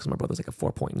disgrace because my brother was like a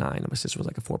 4.9 and my sister was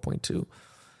like a 4.2.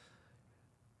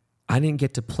 I didn't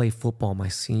get to play football my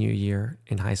senior year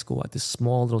in high school at this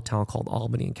small little town called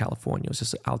Albany in California. It was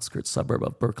just an outskirts suburb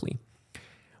of Berkeley.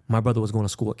 My brother was going to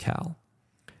school at Cal.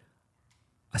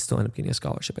 I still ended up getting a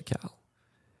scholarship at Cal.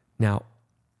 Now,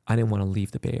 I didn't want to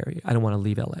leave the Bay Area. I didn't want to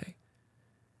leave LA.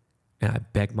 And I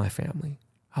begged my family.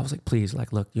 I was like, please,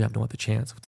 look, you have no other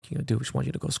chance. What are you going to do? We just want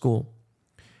you to go to school.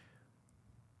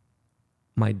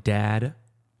 My dad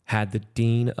had the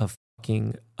dean of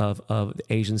the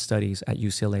Asian studies at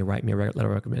UCLA write me a letter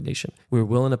of recommendation. We were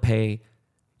willing to pay,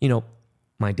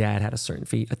 my dad had a certain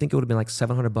fee. I think it would have been like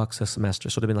 $700 a semester.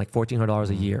 So it would have been like $1,400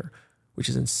 a year, which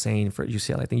is insane for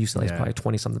UCLA. I think UCLA is probably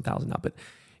 20-something thousand now, but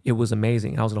it was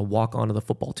amazing. I was going to walk onto the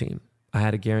football team. I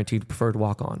had a guaranteed preferred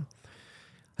walk on.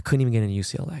 I couldn't even get into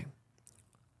UCLA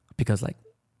because like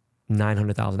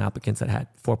 900,000 applicants that had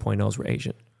 4.0s were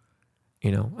Asian. I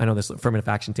know this affirmative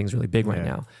action thing is really big right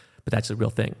now, but that's a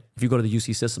real thing. If you go to the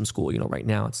UC System School, right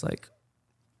now it's like,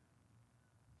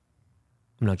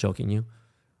 I'm not joking you,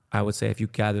 I would say if you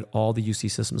gathered all the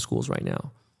UC system schools right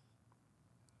now,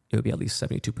 it would be at least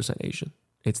 72% Asian.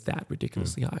 It's that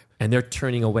ridiculously high. And they're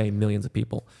turning away millions of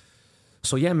people.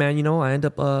 So yeah, man, you know, I end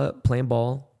up playing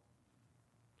ball.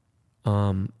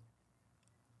 I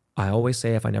always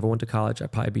say if I never went to college, I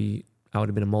would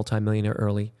have been a multimillionaire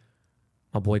early.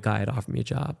 My boy Guy had offered me a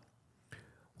job.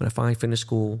 When I finally finished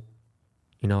school,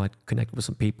 you know, I connected with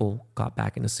some people, got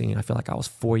back in the scene. I feel like I was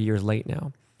 4 years late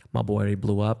now. My boy already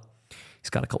blew up. He's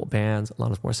got a couple bands.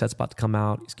 Alanis Morissette's about to come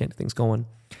out. He's getting things going.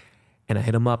 And I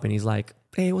hit him up and he's like,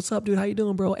 hey, what's up, dude? How you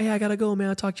doing, bro? Hey, I got to go, man.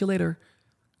 I'll talk to you later.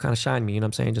 Kind of shined me, you know what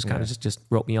I'm saying? Just kind of just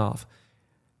wrote me off.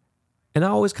 And I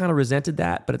always kind of resented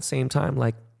that. But at the same time,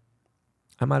 like,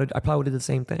 I probably would have did the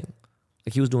same thing.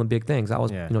 Like, he was doing big things. I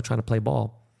was, you know, trying to play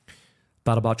ball.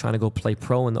 Thought about trying to go play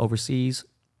pro in the overseas.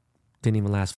 Didn't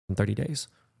even last 30 days.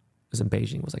 It was in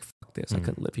Beijing. I was like, fuck this. I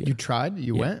couldn't live here. You tried?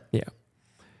 You went? Yeah.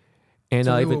 And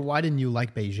so why didn't you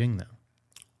like Beijing, though?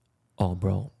 Oh,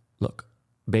 bro. Look,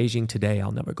 Beijing today,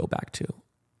 I'll never go back to.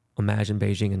 Imagine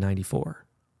Beijing in 94.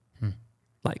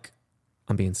 Like,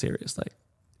 I'm being serious. Like,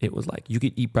 it was like, you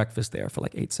could eat breakfast there for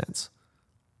like 8 cents.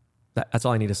 That's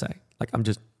all I need to say. Like, I'm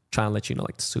just trying to let you know,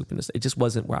 like, the soup and this. It just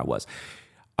wasn't where I was.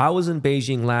 I was in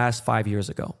Beijing last 5 years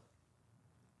ago.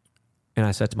 And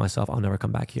I said to myself, I'll never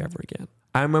come back here ever again.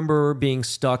 I remember being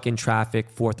stuck in traffic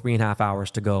for 3.5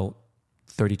 hours to go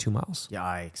 32 miles.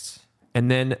 Yikes.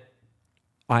 And then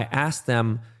I asked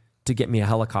them to get me a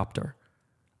helicopter.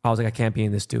 I was like, I can't be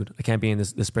in this, dude. I can't be in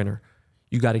this Sprinter.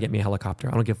 You got to get me a helicopter.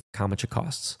 I don't give a how much it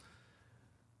costs.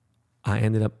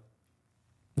 I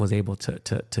was able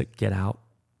to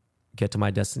get to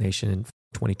my destination in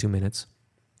 22 minutes.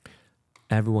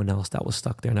 Everyone else that was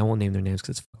stuck there, and I won't name their names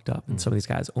because it's fucked up, and some of these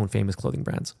guys own famous clothing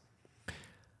brands.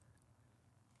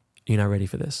 You're not ready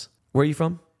for this. Where are you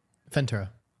from?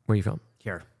 Ventura. Where are you from?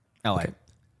 Here. LA. Okay.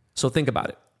 So think about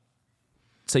it.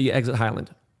 Say you exit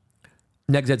Highland.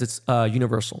 Next exit's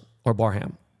Universal or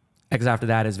Barham. Exit after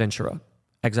that is Ventura.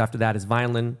 Exit after that is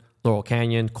Vineland, Laurel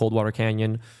Canyon, Coldwater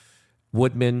Canyon,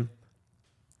 Woodman,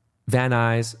 Van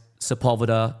Nuys,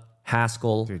 Sepulveda,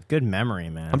 Haskell. Dude, good memory,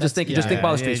 man. I'm just thinking, just think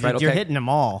about the streets, right? You're Okay. hitting them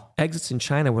all. Exits in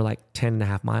China were like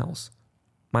 10.5 miles.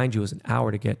 Mind you, it was an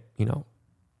hour to get, you know,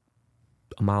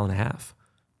 1.5 miles.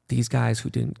 These guys who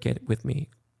didn't get with me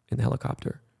in the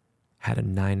helicopter had a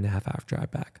 9.5 hour drive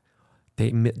back.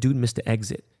 Dude missed the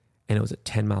exit and it was a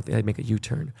 10 mile. They had to make a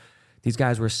U-turn. These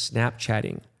guys were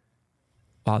Snapchatting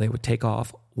while they would take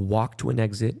off, walk to an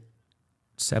exit,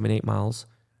 7-8 miles,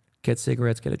 get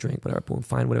cigarettes, get a drink, whatever, boom,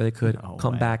 find whatever they could,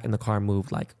 come back, and the car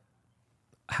moved like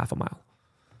 0.5 mile.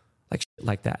 Like shit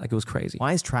like that. Like, it was crazy.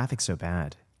 Why is traffic so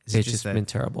bad? It's just been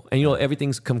terrible. And, you know,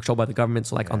 everything's controlled by the government.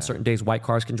 So, like, on certain days, white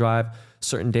cars can drive.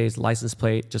 Certain days, license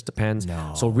plate, just depends.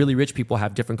 No. So really rich people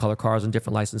have different color cars and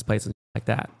different license plates and like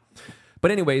that.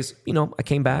 But anyways, you know, I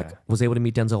came back, was able to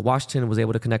meet Denzel Washington, was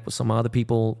able to connect with some other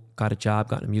people, got a job,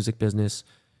 got in the music business.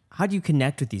 How do you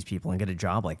connect with these people and get a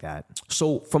job like that?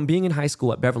 So from being in high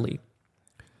school at Beverly,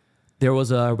 there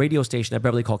was a radio station at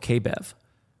Beverly called KBEV.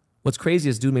 What's crazy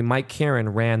is, dude, Mike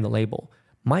Caren ran the label.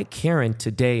 Mike Caren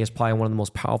today is probably one of the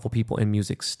most powerful people in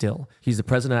music still. He's the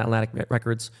president of Atlantic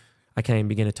Records. I can't even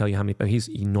begin to tell you how many, but he's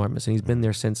enormous. And he's been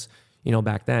there since, you know,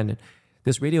 back then. And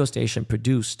this radio station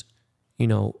produced, you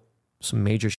know, some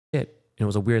major shit. And it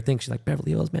was a weird thing. She's like,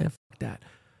 Beverly Hills, man, fuck that.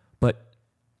 But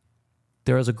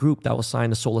there was a group that was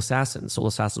signed to Soul Assassins. Soul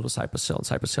Assassins was Cypress Hill, and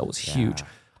Cypress Hill was huge.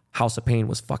 House of Pain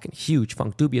was fucking huge.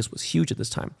 Funk Dubious was huge at this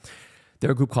time. There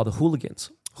were a group called the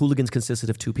Hooligans. Hooligans consisted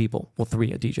of 2 people. Well,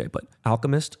 3, a DJ, but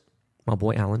Alchemist, my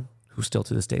boy Alan, who still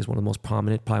to this day is one of the most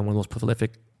prominent, probably one of the most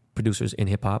prolific producers in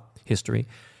hip-hop history,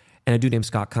 and a dude named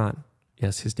Scott Conn.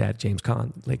 Yes, his dad, James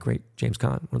Conn, late great James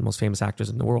Conn, one of the most famous actors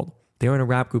in the world. They were in a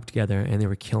rap group together, and they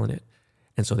were killing it.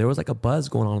 And so there was like a buzz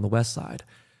going on the West Side.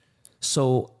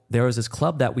 So there was this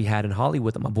club that we had in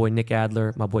Hollywood that my boy Nick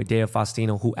Adler, my boy Dave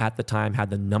Faustino, who at the time had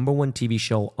the #1 TV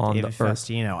show on David the earth.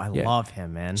 Faustino, I love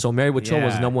him, man. So Married with Cho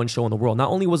was the #1 show in the world. Not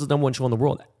only was it the #1 show in the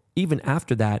world, even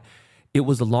after that, it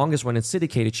was the longest running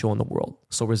syndicated show in the world.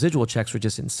 So residual checks were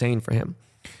just insane for him.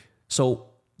 So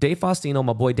Dave Faustino,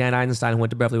 my boy Dan Eisenstein, who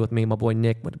went to Beverly with me, my boy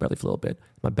Nick went to Beverly for a little bit.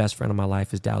 My best friend of my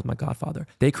life, his dad was my godfather.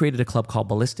 They created a club called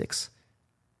Ballistics.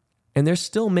 And they're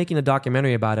still making a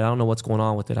documentary about it. I don't know what's going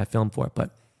on with it. I filmed for it,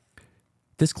 but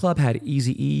this club had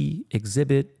Eazy-E,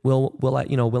 Exhibit, Will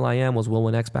I Am was Will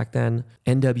and X back then,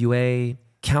 NWA,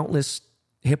 countless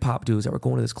hip hop dudes that were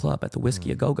going to this club at the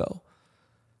Whiskey A Go-Go.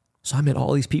 So I met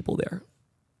all these people there.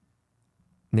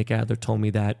 Nick Adler told me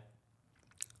that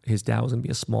his dad was going to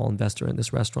be a small investor in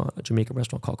this restaurant, a Jamaican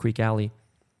restaurant called Creek Alley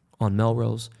on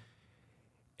Melrose.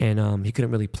 And he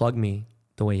couldn't really plug me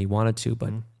the way he wanted to,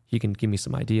 but He can give me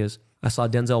some ideas. I saw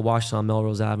Denzel Washington on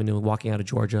Melrose Avenue walking out of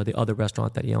Georgia, the other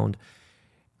restaurant that he owned.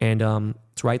 And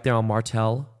it's right there on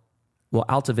Martel. Well,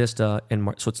 Alta Vista,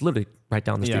 so it's literally right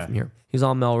down the street from here. He's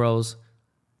on Melrose,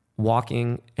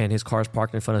 walking, and his car's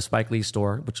parked in front of Spike Lee's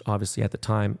store, which obviously at the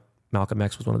time, Malcolm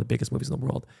X was one of the biggest movies in the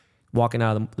world. Walking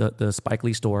out of the Spike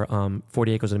Lee store,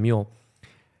 40 Acres and a Mule,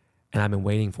 and I've been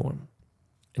waiting for him.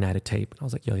 And I had a tape. And I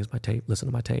was like, yo, here's my tape. Listen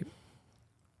to my tape.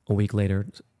 A week later,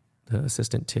 the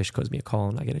assistant Tish gives me a call,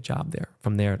 and I get a job there.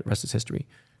 From there, the rest is history.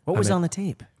 What was on the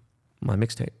tape? My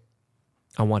mixtape.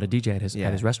 I wanted a DJ at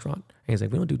his restaurant. And he's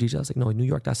like, we don't do DJ. I was like, no, in New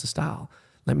York, that's the style.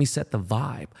 Let me set the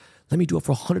vibe. Let me do it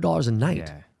for $100 a night,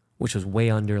 which was way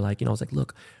under, like, you know, I was like,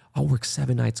 look, I'll work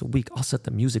 7 nights a week. I'll set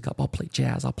the music up. I'll play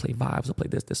jazz. I'll play vibes. I'll play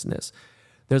this, this, and this.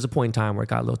 There's a point in time where it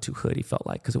got a little too hood, he felt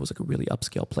like, because it was like a really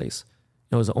upscale place.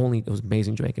 It was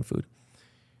amazing drinking food.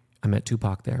 I met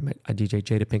Tupac there. I DJed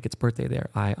Jada Pinkett's birthday there.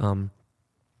 I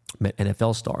met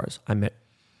NFL stars. I met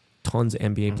tons of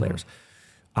NBA players.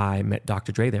 I met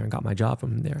Dr. Dre there and got my job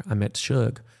from him there. I met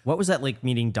Suge. What was that like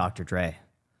meeting Dr. Dre?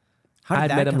 How I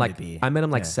did that met him come like to be? I met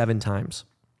him like 7 times,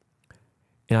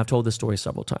 and I've told this story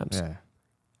several times. Yeah.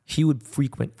 He would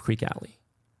frequent Creek Alley.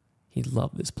 He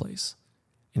loved this place,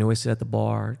 and he always sit at the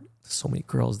bar. There's so many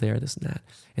girls there, this and that.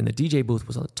 And the DJ booth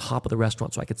was on the top of the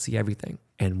restaurant, so I could see everything.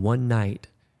 And one night,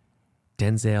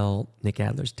 Denzel, Nick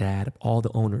Adler's dad, all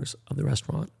the owners of the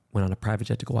restaurant went on a private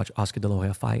jet to go watch Oscar De La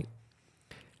Hoya fight.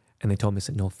 And they told me,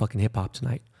 said, no fucking hip hop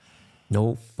tonight.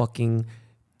 No fucking,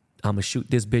 I'm gonna shoot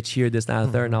this bitch here, this, that, and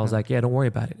the third. And I was like, yeah, don't worry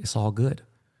about it. It's all good.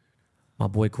 My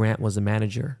boy Grant was the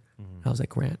manager. I was like,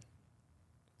 Grant,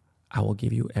 I will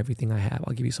give you everything I have.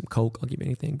 I'll give you some Coke. I'll give you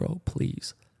anything, bro.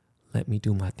 Please let me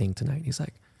do my thing tonight. And he's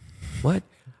like, what?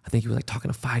 I think he was like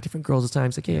talking to 5 different girls at the time.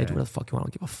 He's like, yeah, do whatever the fuck you want. I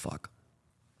don't give a fuck.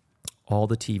 All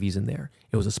the TVs in there.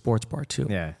 It was a sports bar too.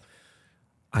 Yeah.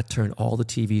 I turned all the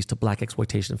TVs to black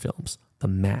exploitation films. The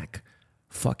Mac,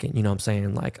 fucking, you know what I'm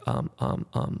saying? Like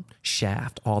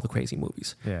Shaft, all the crazy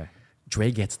movies. Yeah.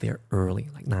 Dre gets there early,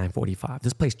 like 9:45.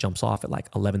 This place jumps off at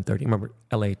like 11:30. Remember,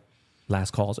 LA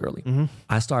last calls early.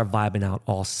 I start vibing out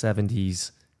all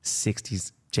 70s,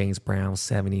 60s, James Brown,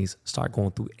 70s, start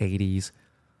going through 80s.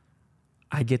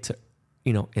 I get to,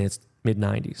 you know, and it's mid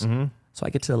 90s. So I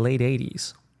get to the late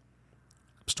 80s.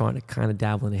 I'm starting to kind of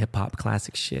dabble in the hip hop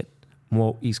classic shit,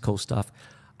 more East Coast stuff.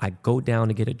 I go down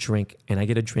to get a drink, and I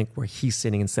get a drink where he's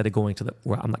sitting instead of going to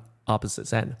where I'm like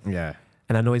opposite end. Yeah.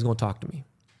 And I know he's going to talk to me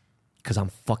because I'm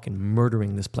fucking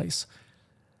murdering this place.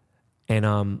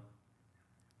 And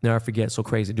never forget, so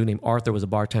crazy, a dude named Arthur was a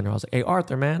bartender. I was like, hey,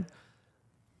 Arthur, man,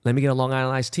 let me get a Long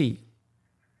Island iced tea.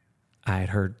 I had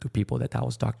heard through people that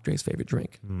was Dr. Dre's favorite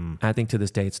drink. And I think to this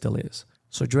day it still is.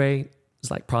 So Dre is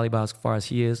like probably about as far as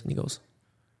he is. And he goes,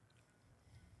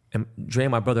 and Dre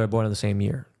and my brother are born in the same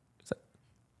year. He's like,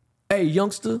 hey,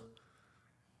 youngster,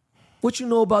 what you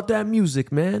know about that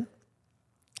music, man?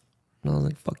 And I was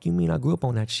like, fuck you mean? I grew up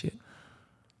on that shit.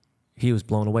 He was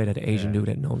blown away that the Asian dude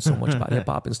had known so much about hip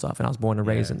hop and stuff. And I was born and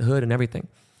raised in the hood and everything.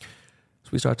 So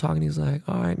we started talking. He's like,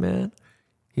 all right, man.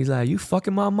 He's like, you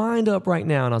fucking my mind up right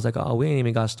now. And I was like, oh, we ain't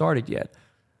even got started yet.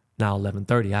 Now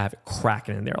 11:30, I have it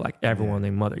cracking in there like everyone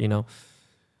named Mother, you know.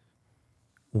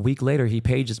 A week later, he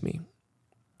pages me.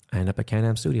 I end up at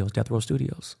Can-Am Studios, Death Row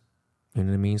Studios. You know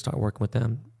what I mean? Start working with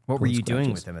them. What were you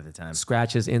doing with them at the time?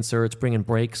 Scratches, inserts, bringing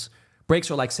breaks.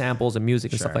 Breaks are like samples and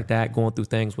music and stuff like that, going through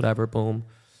things, whatever, boom.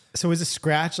 So is a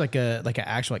scratch like an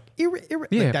actual like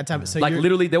like that type of, so like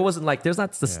literally there wasn't like there's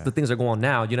not the things that go on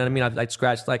now. You know what I mean? I'd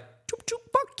scratch like choop, choop,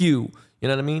 fuck you. You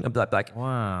know what I mean? I'd be like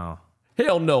Wow.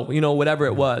 Hell no, you know, whatever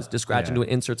it was, just scratching, doing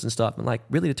inserts and stuff. And like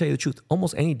really to tell you the truth,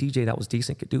 almost any DJ that was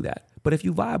decent could do that. But if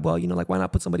you vibe well, you know, like why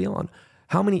not put somebody on?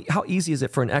 How easy is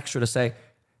it for an extra to say,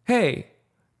 hey,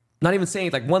 not even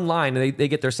saying like one line and they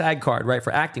get their SAG card, right,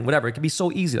 for acting, whatever. It can be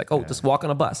so easy, like, just walk on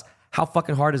a bus. How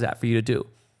fucking hard is that for you to do?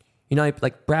 You know,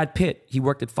 like Brad Pitt, he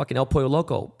worked at fucking El Pollo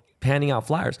Loco, handing out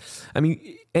flyers. I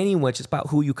mean, anyone, it's just about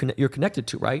who you're connected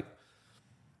to, right?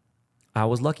 I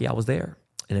was lucky, I was there.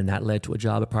 And then that led to a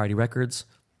job at Priority Records.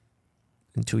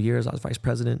 In 2 years, I was vice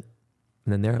president.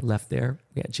 And then left there.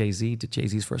 We had Jay-Z, did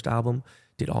Jay-Z's first album,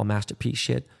 did all Masterpiece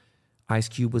shit. Ice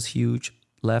Cube was huge,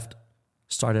 left,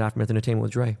 started Aftermath Entertainment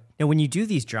with Dre. Now, when you do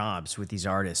these jobs with these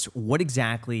artists, what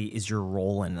exactly is your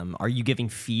role in them? Are you giving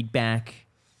feedback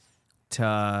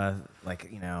to, like,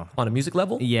 you know... On a music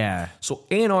level? Yeah. So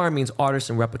A&R means artist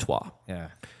and repertoire. Yeah.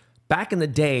 Back in the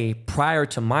day, prior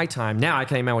to my time, now I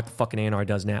can't imagine what the fucking A&R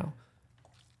does now.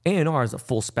 A&R is a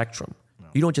full spectrum. No.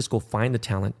 You don't just go find the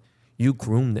talent, you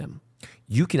groom them.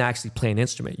 You can actually play an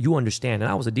instrument. You understand.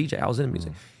 And I was a DJ. I was in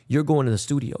music. You're going to the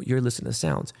studio. You're listening to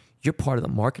sounds. You're part of the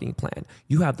marketing plan.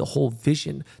 You have the whole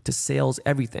vision to sales,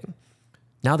 everything.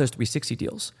 Now there's 360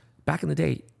 deals. Back in the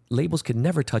day, labels could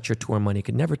never touch your tour money,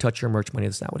 could never touch your merch money,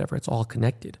 this, that, whatever. It's all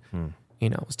connected. You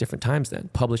know, it's different times then,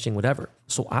 publishing, whatever.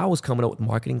 So I was coming up with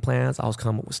marketing plans. I was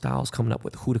coming up with styles, coming up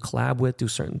with who to collab with, do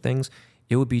certain things.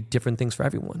 It would be different things for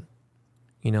everyone.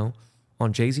 You know,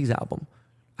 on Jay-Z's album,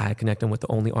 I had connected with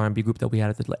the only R&B group that we had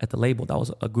at the label. That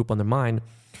was a group under mine.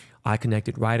 I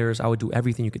connected writers. I would do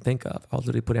everything you could think of. I was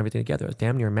literally putting everything together. I was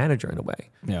damn near a manager in a way.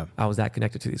 Yeah. I was that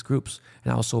connected to these groups.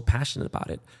 And I was so passionate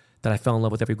about it that I fell in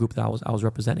love with every group that I was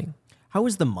representing. How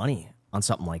was the money on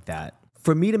something like that?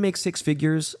 For me to make six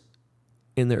figures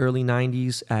in the early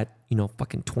 90s at, you know,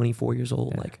 fucking 24 years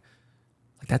old, like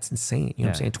that's insane. You know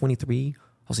what I'm saying? 23, I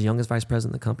was the youngest vice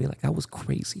president of the company. Like, that was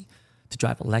crazy. To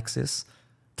drive a Lexus,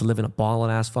 to live in a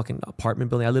ballin'-ass fucking apartment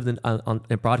building. I lived in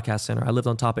a broadcast center. I lived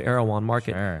on top of Erewhon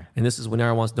Market. Sure. And this is when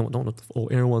Erewhon's,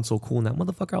 Erewhon's so cool now.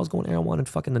 Motherfucker, I was going to Erewhon in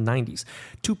fucking the 90s.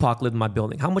 Tupac lived in my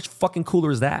building. How much fucking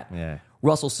cooler is that? Yeah.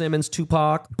 Russell Simmons,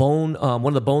 Tupac, Bone, one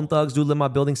of the Bone Thugs, dude lived in my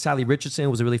building. Sally Richardson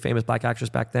was a really famous black actress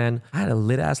back then. I had a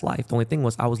lit-ass life. The only thing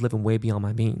was I was living way beyond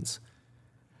my means.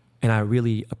 And I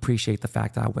really appreciate the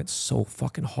fact that I went so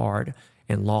fucking hard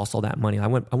and lost all that money. I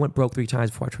went broke 3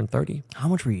 times before I turned 30. How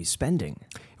much were you spending?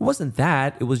 It wasn't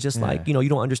that. It was just like, you know, you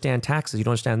don't understand taxes. You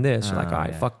don't understand this. You're like, all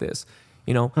right, fuck this.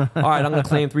 You know, all right, I'm going to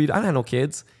claim 3. I had no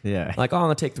kids. Yeah. Like, oh, I'm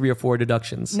going to take 3 or 4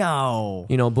 deductions. No.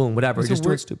 You know, boom, whatever. So Just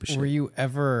doing stupid shit. Were you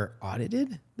ever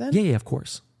audited then? Yeah, of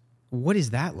course. What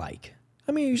is that like?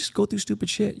 I mean, you just go through stupid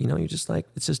shit. You know, you're just like,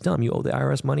 it's just dumb. You owe the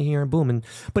IRS money here and boom.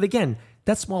 But again,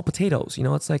 that's small potatoes. You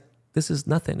know, it's like, this is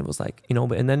nothing. It was like, you know,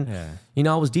 and then, you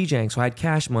know, I was DJing. So I had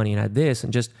cash money and I had this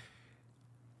and just,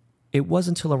 it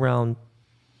wasn't until around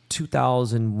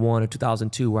 2001 or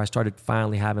 2002 where I started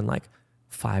finally having like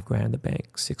 $5,000 in the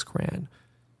bank, $6,000,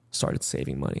 started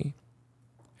saving money.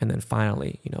 And then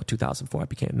finally, you know, 2004, I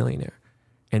became a millionaire,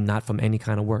 and not from any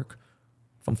kind of work,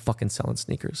 from fucking selling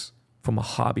sneakers, from a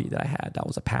hobby that I had. That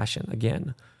was a passion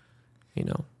again, you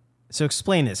know. So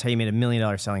explain this, how you made $1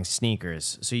 million selling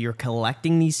sneakers. So you're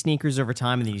collecting these sneakers over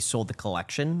time and then you sold the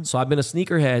collection? So I've been a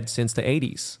sneakerhead since the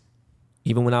 80s.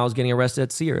 Even when I was getting arrested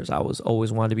at Sears, I was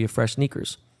always wanted to be a fresh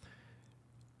sneakers.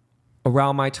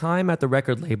 Around my time at the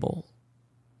record label,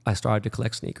 I started to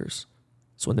collect sneakers.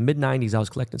 So in the mid-90s, I was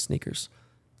collecting sneakers.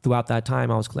 Throughout that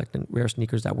time, I was collecting rare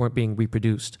sneakers that weren't being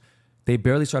reproduced. They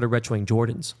barely started retroing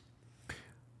Jordans.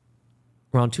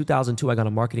 Around 2002, I got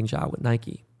a marketing job with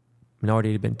Nike. And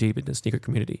already had been deep in the sneaker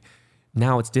community.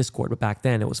 Now it's Discord, but back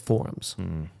then it was forums.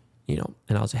 You know,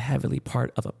 and I was heavily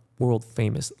part of a world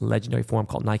famous legendary forum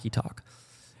called Nike Talk.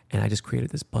 And I just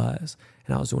created this buzz.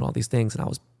 And I was doing all these things and I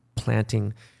was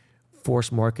planting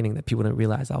forced marketing that people didn't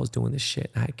realize I was doing this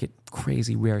shit. I'd get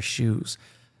crazy rare shoes.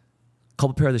 A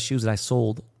couple pair of the shoes that I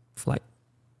sold for like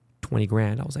 20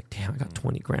 grand. I was like, damn, I got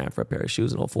 20 grand for a pair of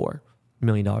shoes in 04. $1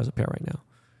 million a pair right now.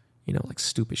 You know, like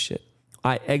stupid shit.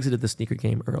 I exited the sneaker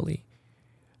game early.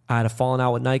 I had a falling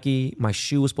out with Nike. My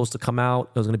shoe was supposed to come out.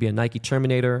 It was going to be a Nike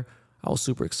Terminator. I was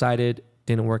super excited.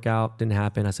 Didn't work out. Didn't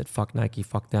happen. I said, fuck Nike,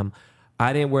 fuck them.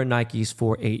 I didn't wear Nikes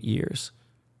for 8 years.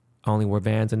 I only wore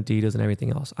Vans and Adidas and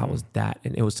everything else. I was that.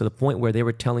 And it was to the point where they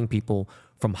were telling people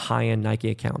from high-end Nike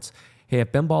accounts, hey,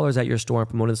 if Ben Baller's at your store and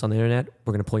promoting this on the internet,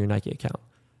 we're going to pull your Nike account.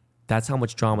 That's how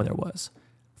much drama there was.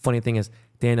 Funny thing is,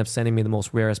 they ended up sending me the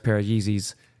most rarest pair of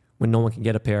Yeezys when no one can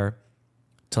get a pair,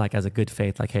 to like as a good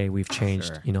faith, like, hey, we've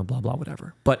changed, you know, blah, blah,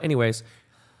 whatever. But anyways,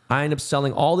 I ended up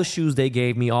selling all the shoes they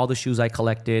gave me, all the shoes I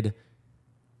collected. It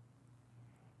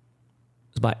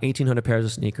was about 1,800 pairs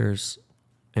of sneakers.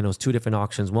 And it was 2 different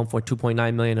auctions, one for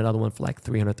 $2.9 million, another one for like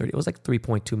 $330. It was like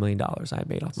 $3.2 million I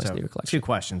made off my sneaker collection. 2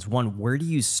 questions. 1, where do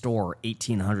you store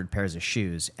 1,800 pairs of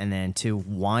shoes? And then 2,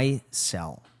 why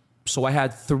sell? So I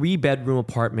had 3-bedroom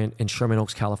apartment in Sherman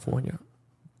Oaks, California,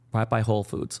 right by Whole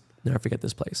Foods. Never forget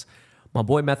this place. My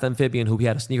boy Meth Amphibian, who we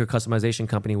had a sneaker customization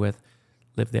company with,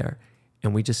 lived there.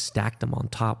 And we just stacked them on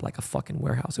top like a fucking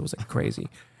warehouse. It was like crazy.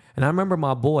 And I remember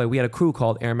my boy, we had a crew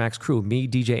called Air Max Crew. Me,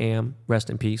 DJ Am, rest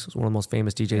in peace, was one of the most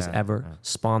famous DJs ever,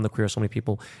 spawned the career of so many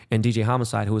people. And DJ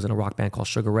Homicide, who was in a rock band called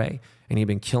Sugar Ray, and he'd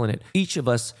been killing it. Each of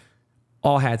us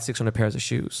all had 600 pairs of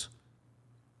shoes.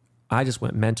 I just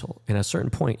went mental. And at a certain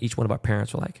point, each one of our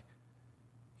parents were like,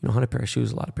 you know, 100 pair of shoes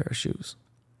is a lot of pair of shoes.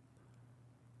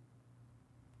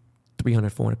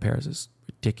 300, 400 pairs is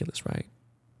ridiculous, right?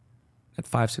 At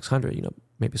 500, 600, you know,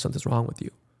 maybe something's wrong with you.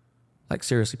 Like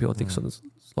seriously, people think something's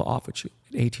a little off with you.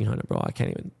 At 1,800, bro, I can't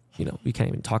even, you know, we can't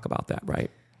even talk about that, right?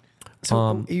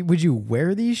 So would you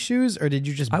wear these shoes or did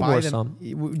you just buy them? I wore some.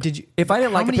 Did you? If I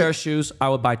didn't like a a pair of shoes, I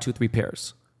would buy 2, 3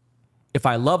 pairs. If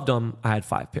I loved them, I had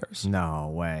 5 pairs.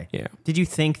 No way. Yeah. Did you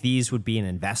think these would be an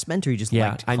investment, or you just Yeah,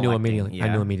 liked I knew collecting? immediately. Yeah. I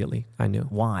knew immediately. I knew.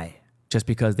 Why? Just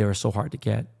because they were so hard to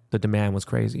get. The demand was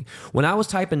crazy. When I was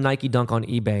typing Nike Dunk on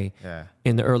eBay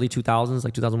in the early 2000s,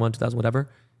 like 2001, 2000, whatever,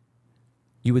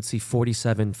 you would see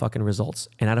 47 fucking results.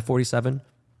 And out of 47,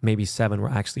 maybe 7 were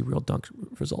actually real Dunk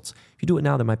results. If you do it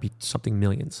now, there might be something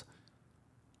millions.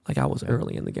 Like I was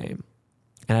early in the game.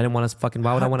 And I didn't want to fucking,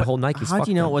 why would I want to hold Nikes? How Fuck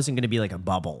do you know them. it wasn't going to be like a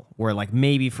bubble where like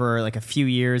maybe for like a few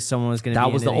years someone was going to be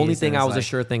That was the into only these thing and I it's was a like-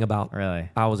 sure thing about. Really?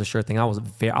 I was a sure thing. I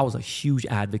was a huge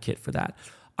advocate for that.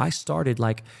 I started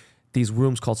like these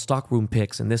rooms called stock room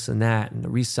picks and this and that and the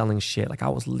reselling shit. Like I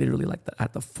was literally like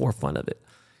at the forefront of it.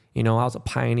 You know, I was a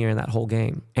pioneer in that whole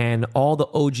game. And all the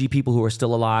OG people who are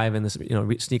still alive in this, you know,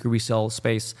 sneaker resale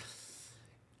space,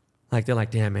 like they're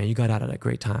like, damn man, you got out at a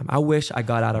great time. I wish I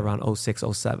got out around 06,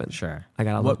 07. Sure. I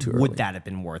got out a little too early. Would that have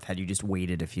been worth had you just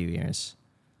waited a few years?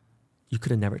 You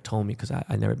could have never told me because I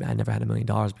never had $1 million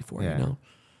before, Yeah. you know?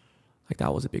 Like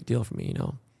that was a big deal for me, you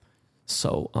know?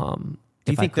 So,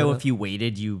 Do you think though if you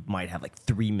waited, you might have like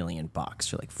 $3 million or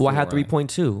like 4? Well, I had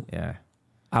 3.2. Yeah.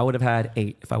 I would have had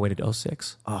 8 if I waited to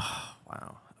 06. Oh,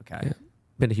 wow. Okay. Yeah.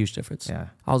 Been a huge difference. Yeah.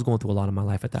 I was going through a lot in my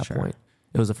life at that point.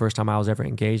 It was the first time I was ever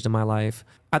engaged in my life.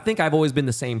 I think I've always been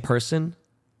the same person,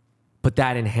 but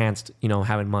that enhanced, you know,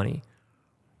 having money.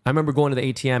 I remember going to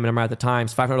the ATM and I remember at the time,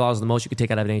 $500 was the most you could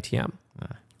take out of an ATM.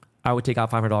 I would take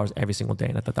out $500 every single day.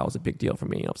 And I thought that was a big deal for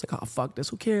me. And I was like, oh, fuck this.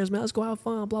 Who cares, man? Let's go have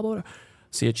fun, blah, blah, blah.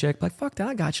 See a chick, like, fuck that.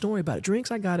 I got you. Don't worry about it.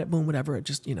 Drinks, I got it. Boom, whatever.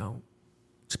 Just, you know,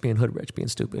 just being hood rich, being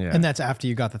stupid. Yeah. And that's after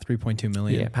you got the 3.2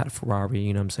 million. Yeah, had a Ferrari,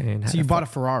 you know what I'm saying? So you bought a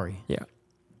Ferrari. Yeah.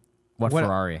 What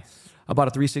Ferrari? I bought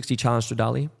a 360 Challenge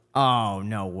Stradale. Oh,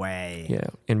 no way. Yeah,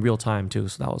 in real time too.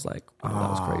 So that was like, you know, that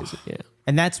was crazy. Yeah,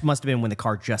 And that must have been when the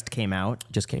car just came out.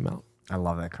 just came out. I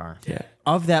love that car. Yeah.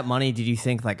 Of that money, did you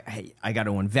think like, hey, I got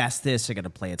to invest this, I got to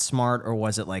play it smart, or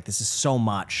was it like this is so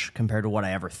much compared to what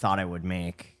I ever thought I would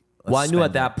make? Well, I Let's knew at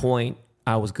spend that point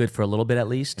I was good for a little bit at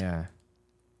least. it. Yeah.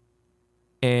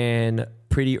 And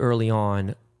pretty early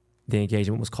on, the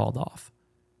engagement was called off.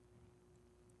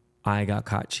 I got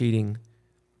caught cheating,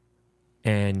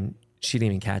 and she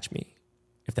didn't even catch me,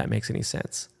 if that makes any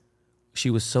sense. She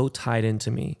was so tied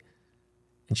into me,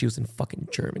 and she was in fucking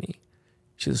Germany.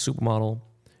 She's a supermodel,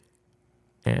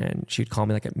 and she'd call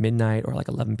me like at midnight or like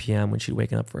 11 p.m. when she'd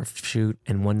waken up for a shoot.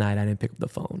 And one night I didn't pick up the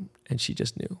phone, and she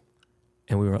just knew.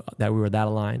 And we were that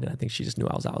aligned, and I think she just knew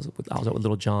I was out with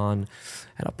Little John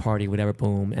at a party, whatever.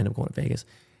 Boom, ended up going to Vegas,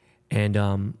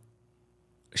 and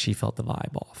she felt the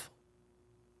vibe off.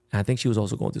 And I think she was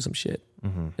also going through some shit.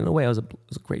 Mm-hmm. In a way, it was a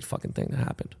great fucking thing that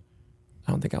happened.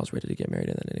 I don't think I was ready to get married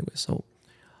then anyway. So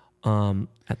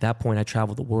at that point, I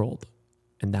traveled the world,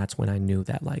 and that's when I knew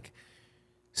that like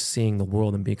seeing the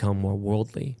world and become more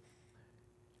worldly.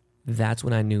 That's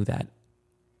when I knew that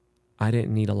I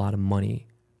didn't need a lot of money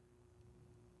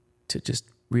to just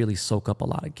really soak up a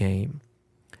lot of game.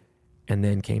 And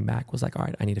then came back, was like, all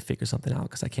right, I need to figure something out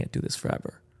because I can't do this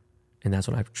forever. And that's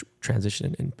when I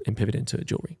transitioned and pivoted into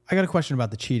jewelry. I got a question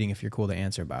about the cheating, if you're cool to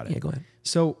answer about it. Yeah, go ahead.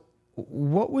 So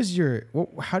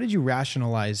how did you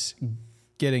rationalize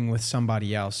getting with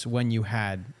somebody else when you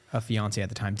had a fiance at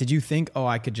the time? Did you think, oh,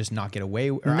 I could just not get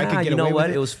away, or I could get you know away what?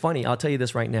 with It was funny. I'll tell you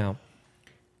this right now.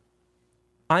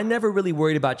 I never really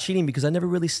worried about cheating because I never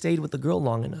really stayed with the girl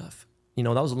long enough. You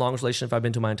know, that was the longest relationship I've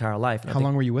been to my entire life. How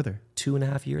long were you with her?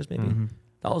 2.5 years, maybe. Mm-hmm.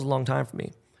 That was a long time for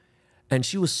me. And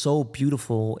she was so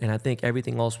beautiful, and I think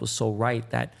everything else was so right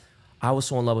that I was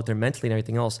so in love with her mentally and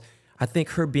everything else. I think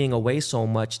her being away so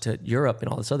much to Europe and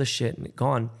all this other shit and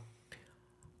gone,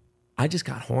 I just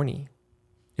got horny.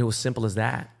 It was simple as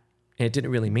that. And it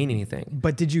didn't really mean anything.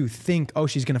 But did you think, oh,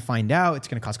 she's going to find out, it's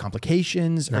going to cause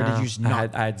complications, or did you just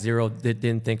not? I had zero,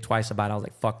 didn't think twice about it. I was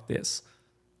like, fuck this.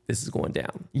 This is going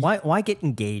down. Why get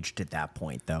engaged at that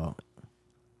point though?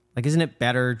 Like, isn't it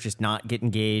better just not get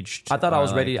engaged? I thought I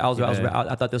was ready. I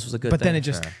thought this was a good thing. But then it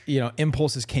just,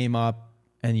 impulses came up,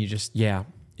 and you just Yeah,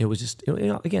 it was just,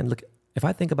 again, look, if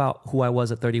I think about who I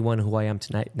was at 31 and who I am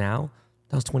tonight now,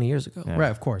 that was 20 years ago. right,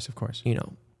 of course. You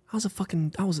know, I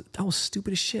was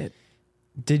stupid as shit.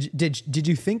 Did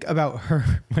you think about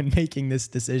her when making this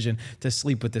decision to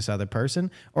sleep with this other person,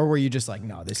 or were you just like,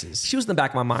 no, this is She was in the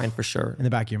back of my mind for sure. in the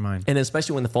back of your mind? And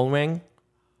especially when the phone rang.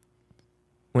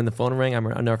 When the phone rang,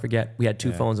 I'll never forget. We had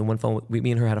two phones, and one phone,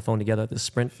 me and her had a phone together, this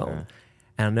Sprint phone.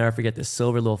 And I'll never forget this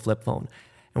silver little flip phone.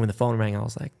 And when the phone rang, I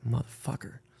was like,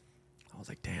 motherfucker. I was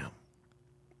like, damn.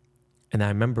 And I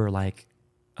remember, like,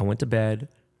 I went to bed.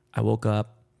 I woke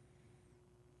up.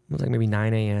 It was like maybe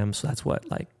 9 a.m. So that's what,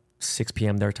 like 6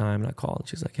 p.m. their time. And I called. And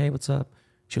she's like, hey, what's up?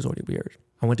 She was already weird.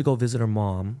 I went to go visit her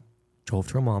mom drove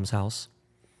to her mom's house,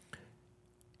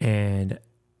 and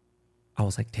I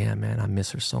was like, damn, man, I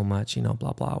miss her so much, you know,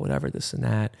 blah, blah, whatever, this and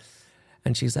that.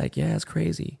 And she's like, yeah, it's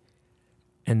crazy.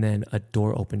 And then a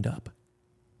door opened up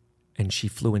and she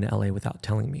flew into LA without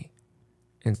telling me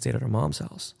and stayed at her mom's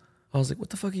house. I was like,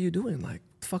 what the fuck are you doing? Like,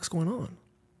 what the fuck's going on?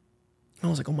 And I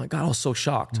was like, oh my God, I was so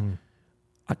shocked.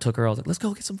 I took her, I was like, let's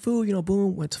go get some food, you know,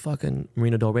 boom. Went to fucking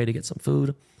Marina Del Rey to get some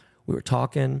food. We were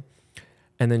talking.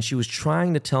 And then she was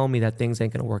trying to tell me that things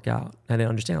ain't gonna work out. I didn't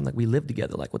understand. I'm like, we live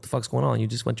together. Like, what the fuck's going on? You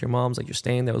just went to your mom's, like, you're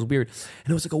staying there. It was weird.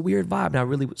 And it was like a weird vibe. And I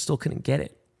really still couldn't get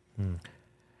it.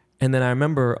 And then I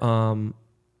remember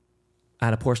I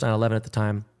had a Porsche 911 at the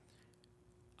time.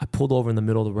 I pulled over in the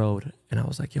middle of the road and I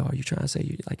was like, yo, are you trying to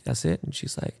say, like, that's it? And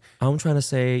she's like, I'm trying to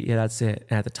say, yeah, that's it.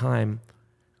 And at the time,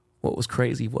 what was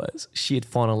crazy was she had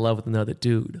fallen in love with another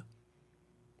dude,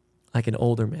 like an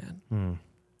older man.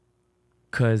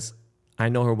 Because I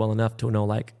know her well enough to know,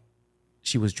 like,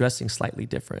 she was dressing slightly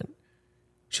different.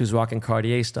 She was rocking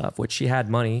Cartier stuff, which she had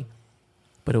money,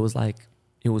 but it was like,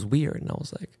 it was weird. And I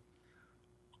was like,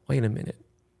 wait a minute.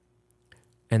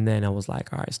 And then I was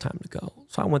like, all right, it's time to go.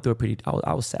 So I went through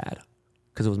I was sad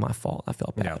because it was my fault. I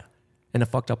felt bad. Yeah. And the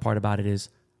fucked up part about it is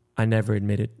I never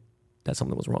admitted that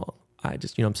something was wrong. I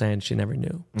just, you know what I'm saying? She never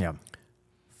knew. Yeah.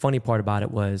 Funny part about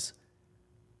it was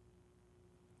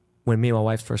when me and my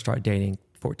wife first started dating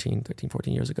 13,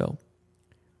 14 years ago,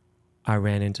 I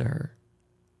ran into her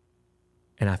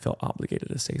and I felt obligated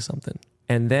to say something.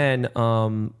 And then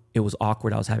it was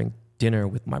awkward. I was having dinner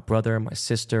with my brother, my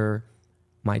sister,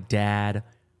 my dad,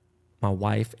 my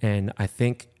wife, and I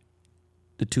think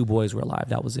the two boys were alive.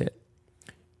 That was it.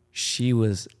 She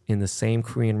was in the same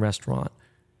Korean restaurant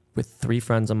with 3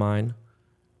 friends of mine.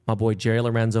 My boy Jerry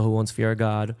Lorenzo, who owns Fear of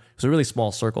God. It was a really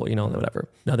small circle, you know, whatever.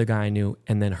 Another guy I knew,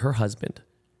 and then her husband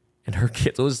and her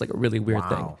kids. It was just like a really weird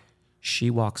thing.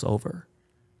 She walks over,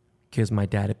 gives my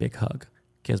dad a big hug,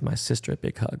 gives my sister a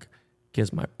big hug,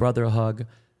 gives my brother a hug,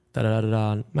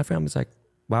 da-da-da-da-da. And my family's like,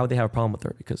 why would they have a problem with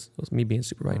her? Because it was me being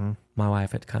super right. My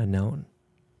wife had kind of known.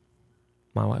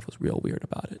 My wife was real weird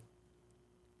about it.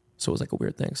 So it was like a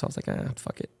weird thing. So I was like,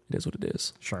 fuck it. It is what it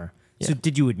is. Sure. Yeah. So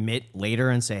did you admit later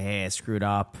and say, hey, I screwed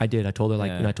up? I did. I told her like,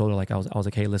 and I told her like, I was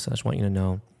like, hey, listen, I just want you to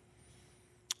know.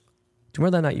 Do you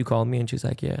remember that night you called me? And she's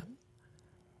like, yeah.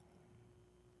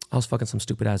 I was fucking some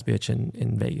stupid ass bitch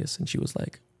in Vegas. And she was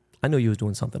like, I knew you was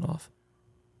doing something off.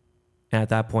 And at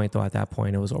that point,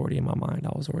 it was already in my mind.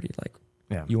 I was already like,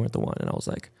 Yeah. you weren't the one. And I was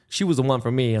like, she was the one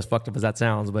for me, as fucked up as that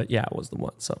sounds. But yeah, it was the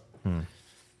one. So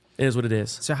it is what it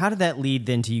is. So how did that lead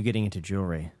then to you getting into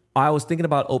jewelry? I was thinking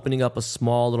about opening up a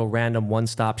small little random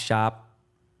one-stop shop,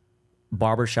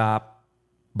 barber shop,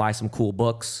 buy some cool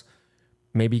books,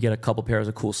 maybe get a couple pairs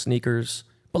of cool sneakers,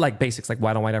 but like basics, like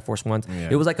white on white Air Force Ones. Yeah.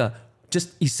 It was like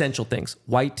just essential things,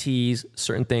 white tees,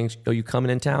 certain things. Yo, you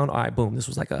coming in town? All right, boom. This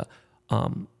was like a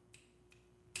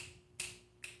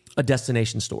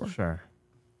destination store. Sure.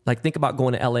 Like think about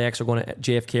going to LAX or going to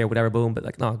JFK or whatever, boom. But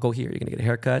like, no, go here. You're going to get a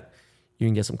haircut. You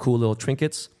can get some cool little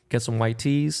trinkets, get some white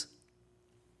tees.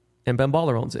 And Ben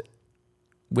Baller owns it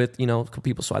with, you know,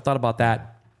 people. So I thought about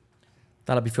that.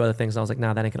 Thought I'd be a few other things. And I was like,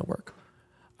 nah, that ain't going to work.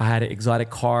 I had an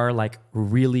exotic car, like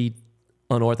really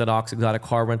unorthodox exotic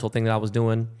car rental thing that I was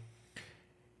doing.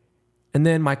 And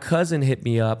then my cousin hit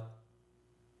me up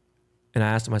and I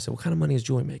asked him, I said, what kind of money is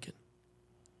Joy making?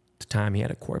 At the time he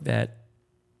had a Corvette.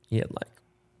 He had like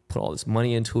put all this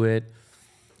money into it.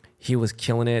 He was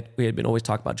killing it. We had been always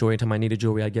talking about jewelry. Anytime I needed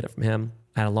jewelry, I'd get it from him.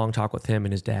 I had a long talk with him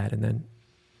and his dad, and then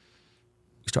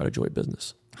we started a jewelry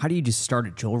business. How do you just start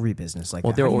a jewelry business like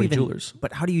well, that? they're already jewelers.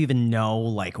 But how do you even know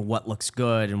like what looks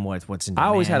good and what's in demand? I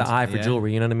always had an eye for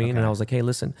jewelry, you know what I mean? Okay. And I was like, hey,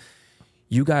 listen,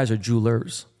 you guys are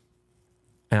jewelers.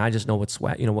 And I just know what's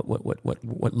swag, you know,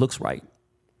 what looks right.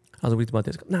 I was like, what do you think about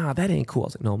this? Nah, that ain't cool. I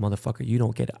was like, no, motherfucker, you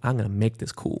don't get it. I'm gonna make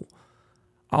this cool.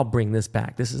 I'll bring this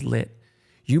back. This is lit.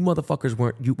 You motherfuckers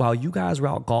while you guys were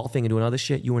out golfing and doing other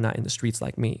shit, you were not in the streets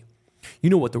like me. You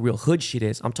know what the real hood shit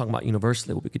is. I'm talking about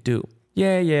universally what we could do.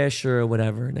 Yeah, sure,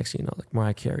 whatever. Next thing you know, like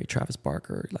Mariah Carey, Travis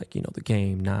Barker, like, you know, The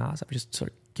Game, Nas. I'm just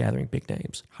sort of gathering big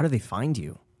names. How do they find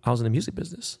you? I was in the music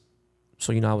business.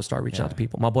 So, you know, I would start reaching out to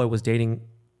people. My boy was dating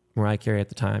Mariah Carey at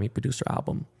the time. He produced her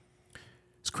album.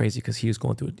 It's crazy because he was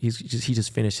going through it. He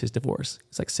just finished his divorce.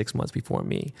 It's like 6 months before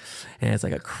me. And it's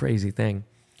like a crazy thing.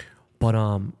 But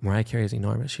Mariah Carey is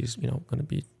enormous. She's, you know, going to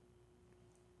be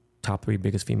top 3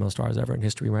 biggest female stars ever in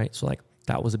history, right? So like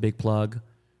that was a big plug.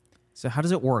 So how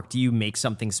does it work? Do you make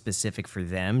something specific for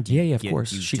them? Yeah, of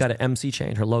course. She got an MC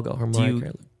chain, her logo, her Mariah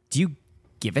Carey. Do you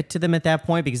give it to them at that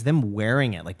point? Because them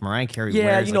wearing it, like Mariah Carey wears,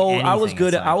 yeah, you know, like I was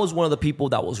good. Like, I was one of the people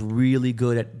that was really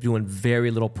good at doing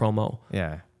very little promo.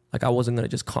 Yeah. Like I wasn't going to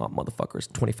just comp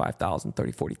motherfuckers 25,000,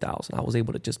 30, 40,000. I was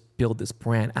able to just build this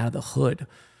brand out of the hood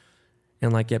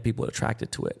and like get people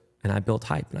attracted to it. And I built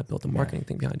hype and I built the marketing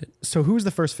thing behind it. So who was the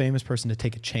first famous person to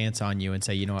take a chance on you and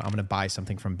say, you know what, I'm going to buy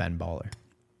something from Ben Baller?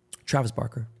 Travis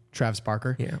Barker. Travis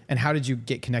Barker? Yeah. And how did you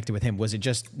get connected with him? Was it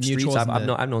just mutual? Streets,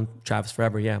 I've known Travis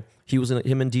forever. Yeah. He was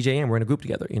him and DJ AM were in a group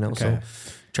together, you know? Okay.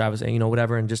 So Travis, you know,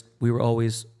 whatever. And just, we were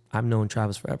always, I've known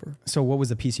Travis forever. So what was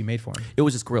the piece you made for him? It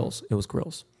was just grills. It was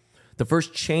grills. The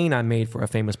first chain I made for a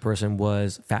famous person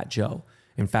was Fat Joe.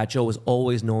 And Fat Joe was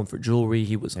always known for jewelry.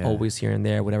 He was always here and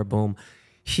there, whatever, boom.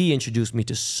 He introduced me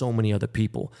to so many other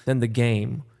people. Then the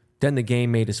game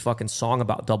made his fucking song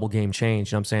about double game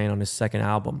change, you know what I'm saying, on his second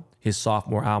album, his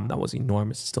sophomore album. That was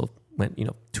enormous. It still went,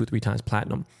 2-3 times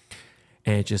platinum.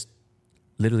 And it just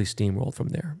literally steamrolled from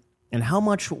there. And how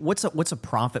much, what's a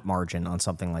profit margin on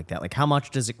something like that? Like how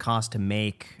much does it cost to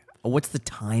make, what's the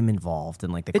time involved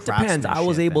in like the It depends. I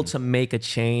was craftsmanship able and- to make a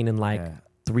chain in like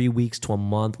 3 weeks to a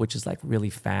month, which is like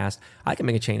really fast. I can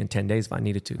make a chain in 10 days if I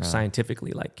needed to,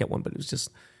 scientifically, like get one, but it was just,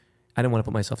 I didn't want to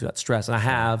put myself through that stress. And I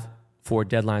have for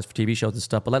deadlines for TV shows and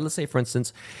stuff. But let's say, for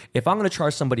instance, if I'm going to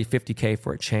charge somebody $50K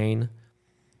for a chain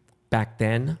back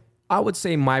then, I would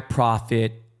say my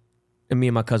profit, and me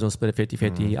and my cousin will split it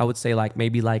 50-50. I would say like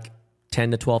maybe like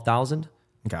 10 to 12,000.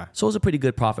 Okay. So it was a pretty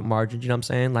good profit margin. You know what I'm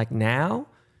saying? Like now,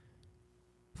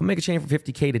 if I make a chain for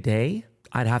 $50K today,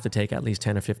 I'd have to take at least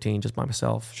 10 or 15 just by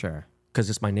myself. Sure. Because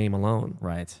it's my name alone.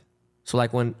 Right. So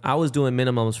like when I was doing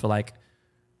minimums for like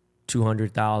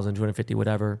 200,000, 250,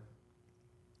 whatever,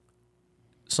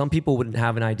 some people wouldn't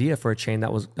have an idea for a chain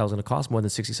that was going to cost more than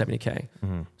 60, 70K.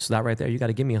 So that right there, you got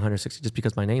to give me 160 just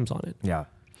because my name's on it. Yeah.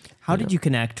 How did you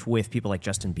connect with people like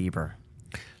Justin Bieber?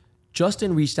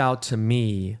 Justin reached out to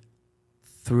me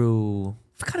through,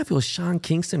 I forgot if it was Sean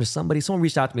Kingston or somebody. Someone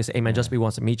reached out to me and said, hey man, Justin Bieber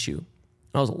wants to meet you.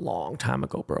 That was a long time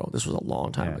ago, bro. This was a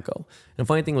long time ago. And the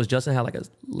funny thing was Justin had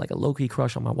like a low-key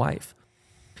crush on my wife.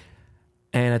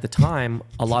 And at the time,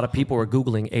 a lot of people were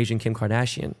Googling Asian Kim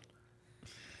Kardashian.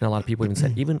 And a lot of people even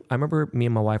said, I remember me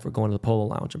and my wife were going to the Polo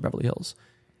Lounge in Beverly Hills.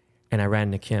 And I ran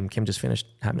into Kim. Kim just finished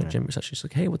having a gym session. She's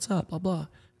like, hey, what's up? Blah, blah. And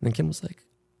then Kim was like,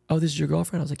 oh, this is your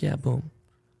girlfriend? I was like, yeah, boom.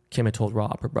 Kim had told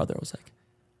Rob, her brother, I was like,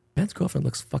 Ben's girlfriend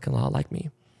looks fucking a lot like me.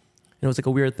 And it was like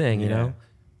a weird thing, you know?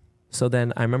 So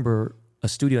then I remember a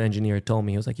studio engineer told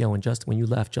me, he was like, yo, when you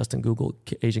left, Justin Googled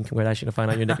Asian Kim Kardashian to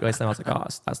find out your nephew. I was like, oh,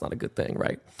 that's not a good thing,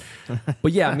 right?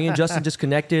 But yeah, me and Justin just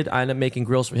connected. I ended up making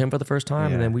grills for him for the first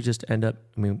time. And then we just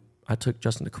I took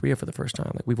Justin to Korea for the first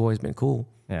time. Like we've always been cool.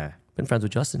 Yeah. Been friends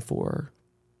with Justin for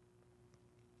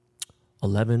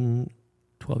 11,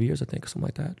 12 years, I think, or something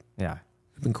like that. Yeah.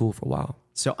 We've been cool for a while.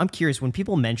 So I'm curious, when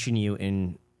people mention you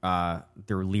in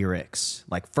their lyrics,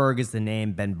 like Ferg is the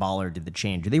name, Ben Baller did the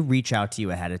chain, do they reach out to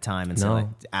you ahead of time and say, No. like,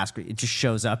 ask? It just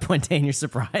shows up one day and you're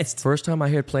surprised. First time I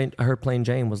heard Plain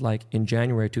Jane was like in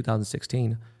January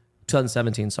 2017,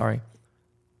 sorry.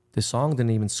 The song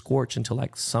didn't even scorch until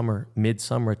like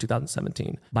midsummer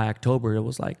 2017. By October, it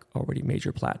was like already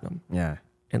major platinum. Yeah.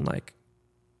 And like,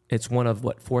 it's one of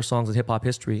 4 songs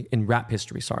in rap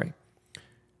history, sorry.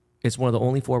 It's one of the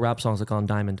only 4 rap songs that gone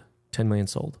diamond, 10 million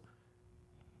sold.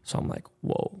 So I'm like,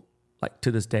 whoa. Like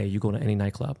to this day, you go to any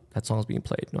nightclub, that song's being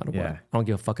played no matter what. I don't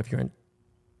give a fuck if you're in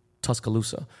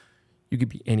Tuscaloosa. You could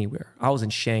be anywhere. I was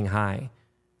in Shanghai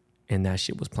and that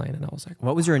shit was playing and I was like,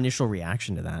 What was your initial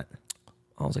reaction to that?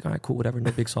 I was like, all right, cool, whatever,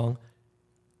 no big song.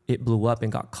 It blew up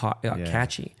and got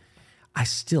catchy. I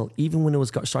still, even when it was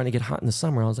starting to get hot in the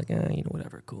summer, I was like,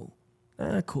 whatever, cool.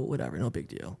 Cool, whatever, no big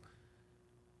deal.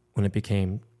 When it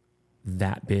became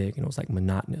that big and it was like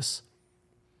monotonous,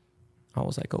 I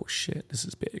was like, oh shit, this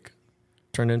is big.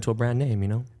 Turned it into a brand name, you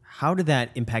know? How did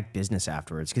that impact business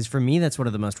afterwards? Because for me, that's one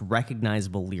of the most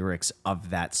recognizable lyrics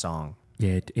of that song.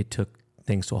 Yeah, it took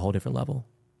things to a whole different level.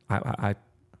 I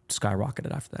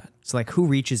skyrocketed after that. So like, who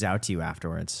reaches out to you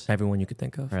afterwards? Everyone you could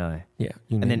think of. Really? Yeah.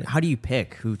 And then how do you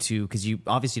pick who to, because you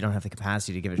obviously don't have the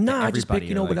capacity to give it to everybody. I just picked,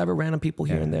 You're like, whatever random people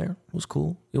here and there. It was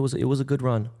cool. It was a good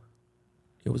run.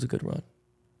 It was a good run.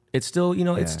 It's still,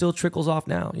 it still trickles off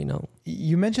now,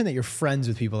 You mentioned that you're friends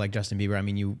with people like Justin Bieber. I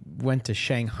mean, you went to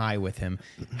Shanghai with him.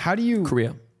 How do you...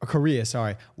 Korea,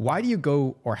 sorry. Why do you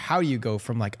go, or how do you go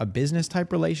from like a business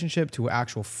type relationship to an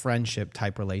actual friendship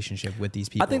type relationship with these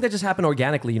people? I think that just happened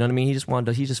organically. You know what I mean? He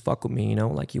just fuck with me,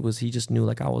 like he just knew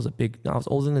like I was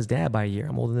older than his dad by a year.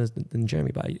 I'm older than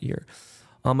Jeremy by a year.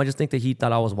 I just think that he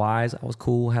thought I was wise. I was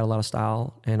cool, had a lot of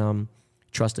style, and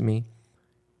trusted me.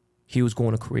 He was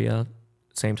going to Korea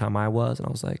same time I was, and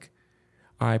I was like,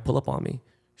 all right, pull up on me.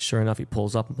 Sure enough, he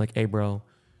pulls up. I'm like, hey, bro,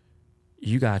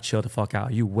 you gotta chill the fuck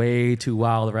out. You way too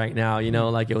wild right now, you know,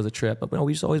 like it was a trip. But no,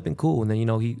 we've just always been cool. And then, you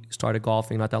know, he started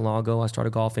golfing not that long ago. I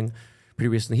started golfing pretty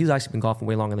recently. He's actually been golfing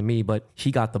way longer than me, but he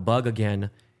got the bug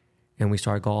again and we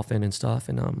started golfing and stuff.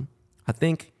 And I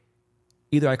think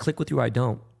either I click with you or I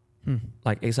don't.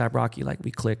 Like ASAP Rocky, like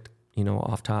we clicked, you know,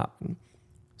 off top. And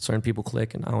certain people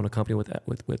click, and I own a company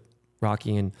with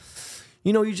Rocky. And,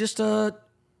 you know, you just, again,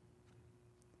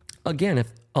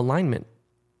 if alignment,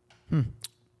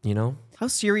 you know? How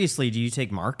seriously do you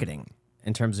take marketing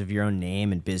in terms of your own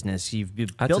name and business? You've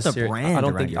built a brand I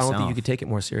don't around think yourself. you could take it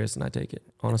more serious than I take it,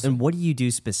 honestly. And what do you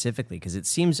do specifically? Because it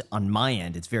seems on my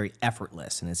end, it's very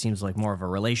effortless, and it seems like more of a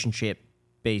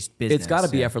relationship-based business. It's got to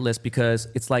be effortless because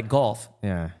it's like golf.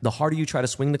 Yeah. The harder you try to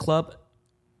swing the club,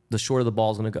 the shorter the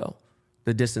ball's going to go.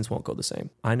 The distance won't go the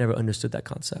same. I never understood that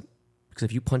concept because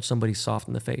if you punch somebody soft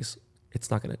in the face,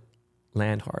 it's not going to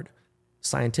land hard.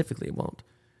 Scientifically, it won't.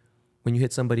 When you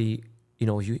hit somebody, you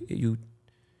know, you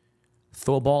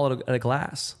throw a ball at a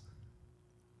glass.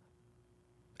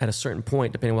 At a certain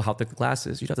point, depending on how thick the glass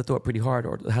is, you'd have to throw it pretty hard,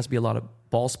 or there has to be a lot of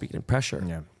ball speed and pressure.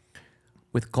 Yeah.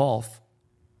 With golf,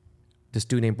 this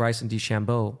dude named Bryson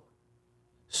DeChambeau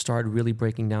started really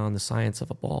breaking down the science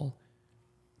of a ball,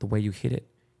 the way you hit it.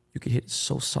 You could hit it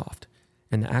so soft,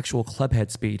 and the actual club head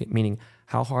speed, meaning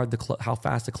how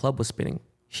fast the club was spinning.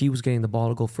 He was getting the ball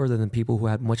to go further than people who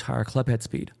had much higher club head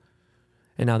speed.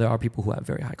 And now there are people who have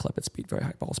very high club head speed, very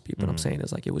high ball speed. But I'm saying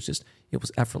is like it was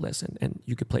effortless, and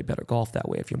you could play better golf that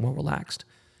way if you're more relaxed.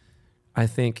 I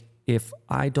think if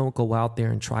I don't go out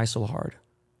there and try so hard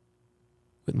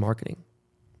with marketing,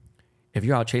 if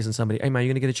you're out chasing somebody, hey man, you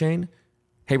gonna get a chain?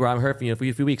 Hey bro, I haven't heard from you for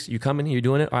a few weeks. You coming? You're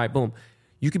doing it? All right, boom.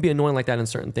 You could be annoying like that in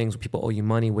certain things where people owe you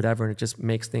money, whatever, and it just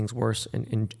makes things worse.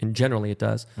 And generally it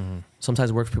does.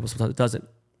 Sometimes it works for people, sometimes it doesn't.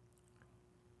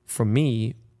 For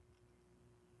me,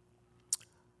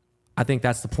 I think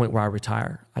that's the point where I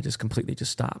retire. I just completely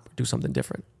just stop, do something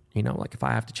different. You know, like if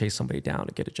I have to chase somebody down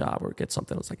to get a job or get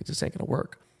something, it's like it just ain't gonna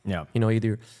work. Yeah. You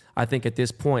know, I think at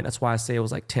this point, that's why I say it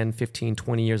was like 10, 15,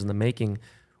 20 years in the making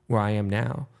where I am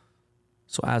now.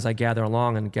 So as I gather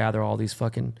along and gather all these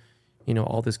fucking, you know,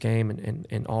 all this game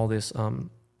and all this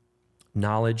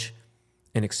knowledge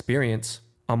and experience,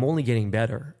 I'm only getting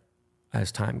better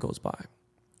as time goes by.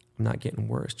 I'm not getting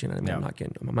worse. You know what I mean? Yeah. I'm not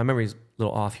getting, my memory's a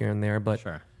little off here and there, but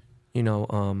Sure. you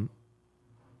know,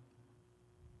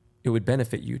 it would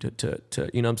benefit you to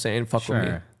you know what I'm saying, fuck with me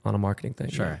Sure. on a marketing thing.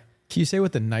 Sure. Yeah. Can you say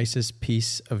what the nicest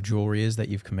piece of jewelry is that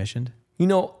you've commissioned? You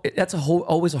know, that's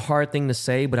always a hard thing to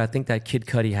say, but I think that Kid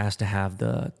Cudi has to have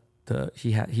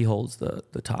he holds the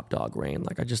top dog reign.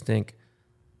 Like I just think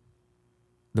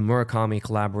the Murakami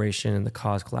collaboration and the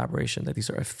Cause collaboration, that these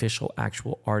are official,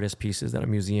 actual artist pieces that are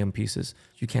museum pieces.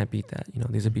 You can't beat that. You know,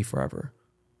 these would be forever.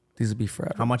 These would be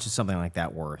forever. How much is something like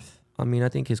that worth? I mean, I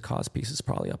think his Cause piece is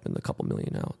probably up in the couple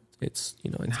million now. It's,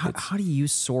 you know, it's, How do you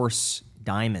source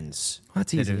diamonds?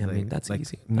 That's easy. I mean, that's like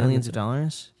easy. Millions of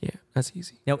dollars? Yeah, that's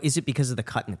easy. Now, is it because of the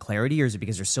cut and clarity, or is it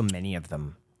because there's so many of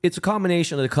them? It's a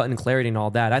combination of the cut and clarity and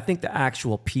all that. I think the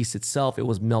actual piece itself, it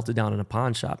was melted down in a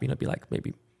pawn shop. You know, it'd be like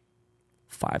maybe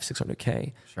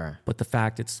 $500-600K. Sure. But the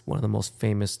fact it's one of the most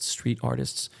famous street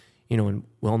artists, you know, and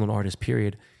well-known artists,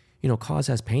 period. You know, Cause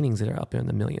has paintings that are up there in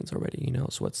the millions already, you know,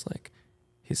 so it's like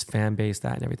his fan base,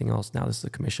 that and everything else. Now this is a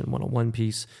commission 101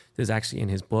 piece. There's actually in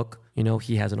his book, you know,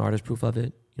 he has an artist proof of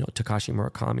it. You know, Takashi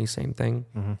Murakami, same thing.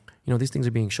 You know, these things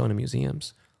are being shown in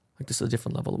museums. Like this is a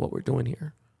different level of what we're doing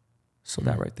here. So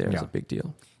that right there is Yeah. a big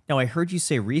deal. Now, I heard you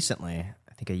say recently,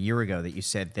 I think a year ago, that you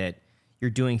said that you're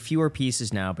doing fewer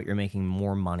pieces now, but you're making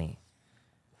more money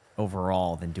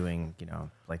overall than doing, you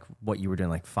know, like what you were doing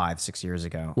like 5-6 years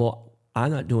ago. Well,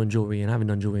 I'm not doing jewelry and I haven't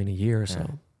done jewelry in a year or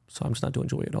so. So I'm just not doing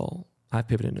jewelry at all. I've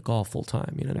pivoted into golf full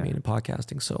time, you know what I mean, and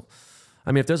podcasting. So,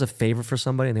 I mean, if there's a favor for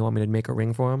somebody and they want me to make a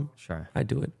ring for them, Sure. I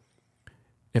do it.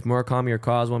 If Murakami or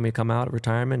Cause want me to come out of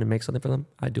retirement and make something for them,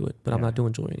 I do it. But I'm not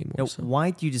doing jewelry anymore. Now, So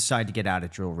why did you decide to get out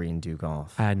of jewelry and do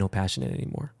golf? I had no passion in it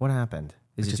anymore. What happened?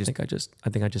 Is it just I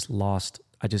think I just lost.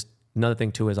 Another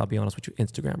thing too is, I'll be honest with you,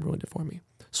 Instagram ruined it for me.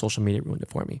 Social media ruined it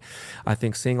for me. I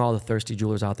think seeing all the thirsty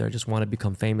jewelers out there just want to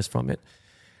become famous from it.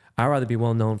 I'd rather be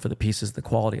well known for the pieces, the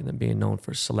quality, than being known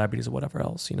for celebrities or whatever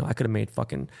else. You know, I could have made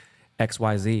fucking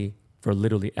XYZ for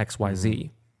literally XYZ.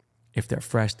 If they're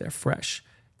fresh, they're fresh.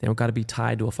 They don't got to be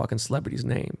tied to a fucking celebrity's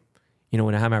name. You know,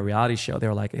 when I had my reality show, they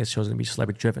were like, this show's gonna be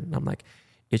celebrity driven. And I'm like,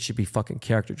 it should be fucking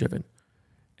character driven.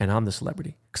 And I'm the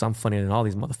celebrity because I'm funnier than all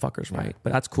these motherfuckers, right?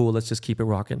 But that's cool. Let's just keep it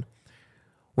rocking.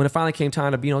 When it finally came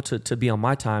time to, you know, to be on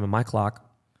my time and my clock,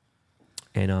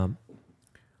 and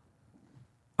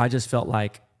I just felt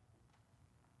like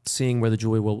seeing where the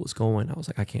jewelry world was going, I was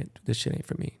like, this shit ain't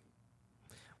for me.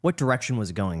 What direction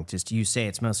was it going? Just you say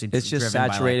it's mostly It's just driven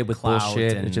by, saturated like, with clout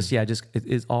bullshit. and- It's just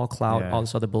it's all clout, Yeah. all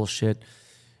this other bullshit.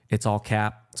 It's all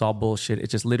cap. It's all bullshit.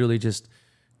 It's just literally just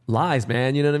lies,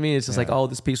 man. You know what I mean? It's just like, oh,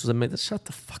 this piece was amazing. Shut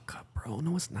the fuck up, bro.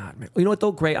 No, it's not, man. You know what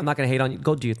though? Great. I'm not gonna hate on you.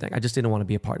 Go do your thing. I just didn't want to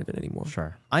be a part of it anymore.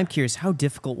 Sure. I'm curious, how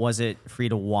difficult was it for you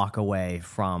to walk away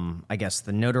from, I guess,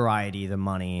 the notoriety, the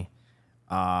money,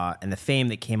 and the fame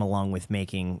that came along with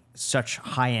making such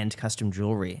high-end custom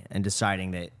jewelry and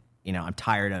deciding that, you know, I'm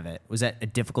tired of it? Was that a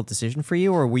difficult decision for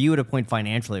you, or were you at a point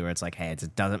financially where it's like, hey, it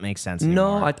just doesn't make sense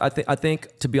anymore? No, I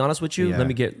think to be honest with you, Yeah. let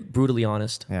me get brutally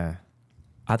honest. Yeah.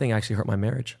 I think it actually hurt my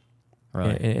marriage.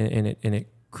 Really? And it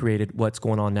created what's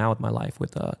going on now with my life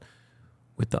with the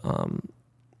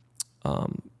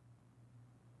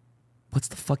what's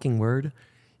the fucking word?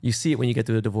 You see it when you get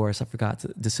through a divorce. I forgot,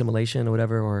 dissimulation or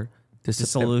whatever, or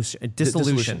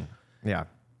Dissolution. Yeah.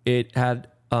 It had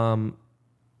a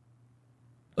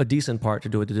decent part to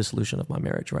do with the dissolution of my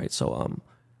marriage, right? So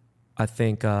I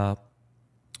think I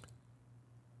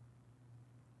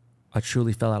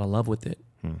truly fell out of love with it.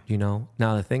 You know.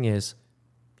 Now the thing is,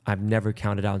 I've never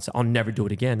counted out and said I'll never do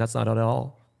it again. That's not it at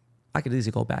all. I could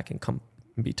easily go back and come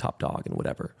and be top dog and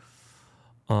whatever.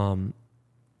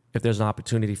 If there's an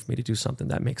opportunity for me to do something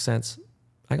that makes sense,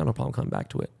 I got no problem coming back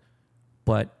to it.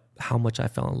 But how much I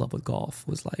fell in love with golf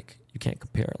was like, you can't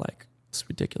compare. Like, it's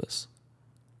ridiculous.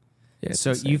 Yeah, it's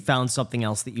So insane. you found something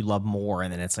else that you love more,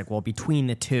 and then it's like, well, between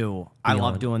the two, I love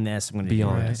Beyond. doing this. I'm going to do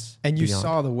Beyond. this. And you Beyond.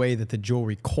 saw the way that the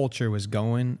jewelry culture was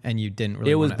going, and you didn't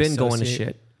really. It was wanna been going to associate.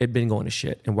 shit. It'd been going to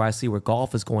shit. And where I see where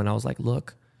golf is going, I was like,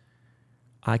 look,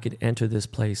 I could enter this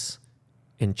place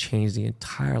and change the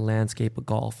entire landscape of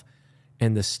golf.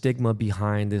 And the stigma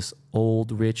behind this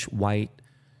old, rich, white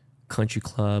country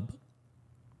club,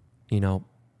 you know,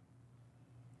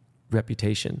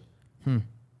 reputation, and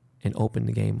open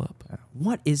the game up.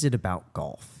 What is it about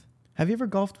golf? Have you ever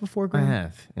golfed before, I Graham?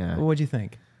 have, yeah. What'd you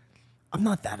think? I'm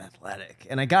not that athletic.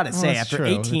 And I got to say, that's after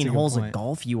true. That's a 18 good holes of point.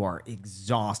 golf, you are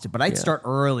exhausted. But I'd Yeah. start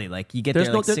early. Like, you get There's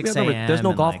there no, like 6 remember, a.m. there's no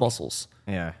and, golf like, muscles.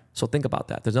 Yeah. So think about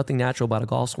that. There's nothing natural about a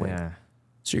golf swing. Yeah.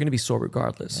 So you're going to be sore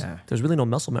regardless. Yeah. There's really no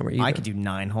muscle memory either. I could do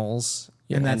 9 holes.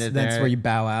 And that's then that's there- where you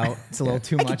bow out. It's a little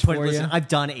too I could much put, for listen, you. I've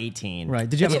done 18. Right?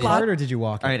 Did you have It a is- cart or did you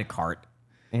walk? I it? had a cart.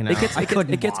 You know, It gets I couldn't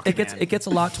walk, man. it gets a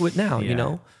lot to it now, Yeah. you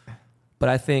know. But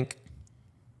I think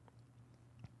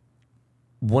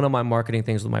one of my marketing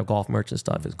things with my golf merch and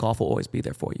stuff is golf will always be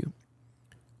there for you.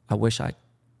 I wish I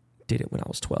did it when I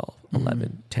was 12,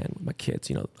 11, 10 with my kids,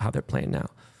 you know, how they're playing now.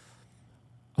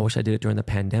 I wish I did it during the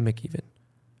pandemic even.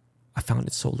 I found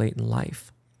it so late in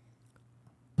life.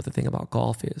 But the thing about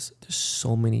golf is there's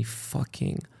so many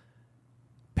fucking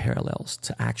parallels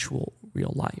to actual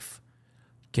real life.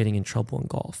 Getting in trouble in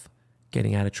golf,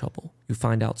 getting out of trouble. You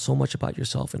find out so much about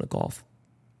yourself in a golf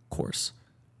course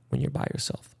when you're by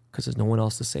yourself because there's no one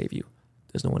else to save you.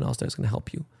 There's no one else that's going to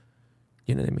help you.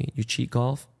 You know what I mean? You cheat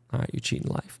golf, all right, you cheat in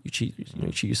life. You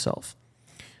cheat yourself.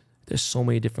 There's so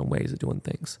many different ways of doing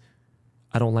things.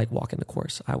 I don't like walking the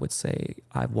course. I would say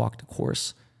I've walked the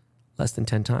course less than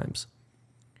 10 times,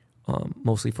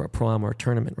 mostly for a pro-am or a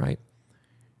tournament, right?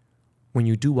 When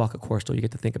you do walk a course, though, you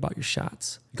get to think about your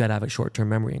shots. You got to have a short-term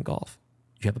memory in golf.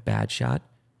 You have a bad shot.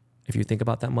 If you think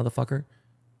about that motherfucker,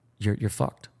 you're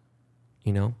fucked.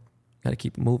 You know, got to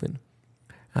keep it moving.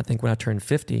 And I think when I turned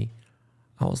 50,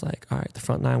 I was like, all right, the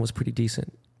front nine was pretty decent.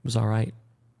 It was all right.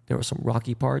 There were some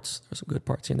rocky parts. There were some good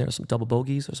parts in there. There were some double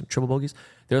bogeys. There were some triple bogeys.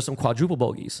 There were some quadruple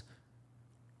bogeys.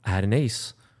 I had an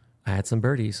ace. I had some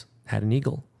birdies. Had an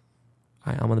eagle.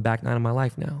 All right, I'm on the back nine of my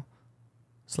life now.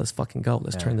 So let's fucking go.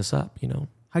 Let's turn this up, you know?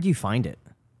 How do you find it?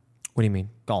 What do you mean?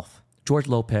 Golf. George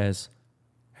Lopez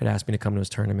had asked me to come to his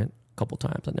tournament a couple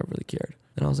times. I never really cared.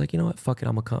 And I was like, you know what? Fuck it.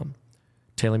 I'm going to come.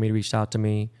 TaylorMade reached out to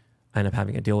me. I ended up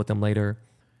having a deal with them later.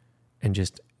 And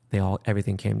just,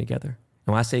 everything came together.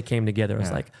 And when I say came together,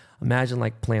 it's like, imagine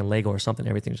like playing Lego or something.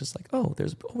 Everything's just like,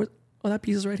 that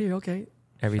piece is right here. Okay.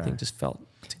 Everything just felt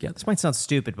together. This might sound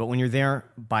stupid, but when you're there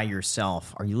by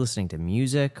yourself, are you listening to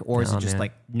music, or is No, it just man.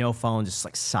 like no phone, just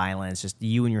like silence, just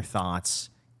you and your thoughts?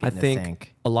 I getting to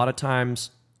think a lot of times,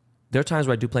 there are times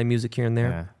where I do play music here and there,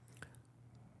 Yeah.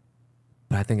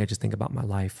 but I think I just think about my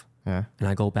life. Yeah. And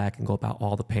I go back and go about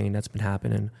all the pain that's been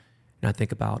happening. And I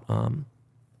think about,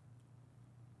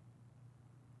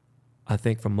 I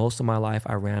think for most of my life,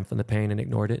 I ran from the pain and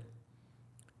ignored it.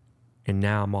 And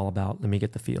now I'm all about, let me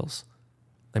get the feels.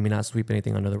 Let me not sweep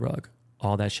anything under the rug.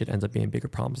 All that shit ends up being bigger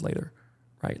problems later,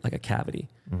 right? Like a cavity.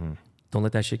 Don't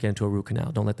let that shit get into a root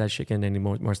canal. Don't let that shit get into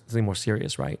something more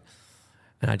serious, right?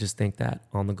 And I just think that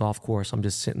on the golf course, I'm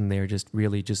just sitting there just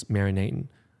really just marinating,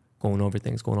 going over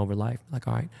things, going over life. Like,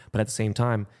 all right. But at the same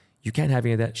time, You can't have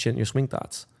any of that shit in your swing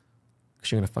thoughts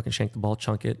because you're going to fucking shank the ball,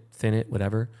 chunk it, thin it,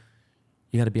 whatever.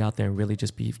 You got to be out there and really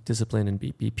just be disciplined and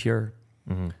be pure.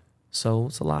 So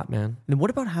it's a lot, man. And what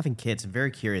about having kids? I'm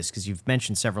very curious because you've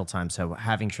mentioned several times how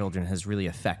having children has really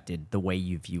affected the way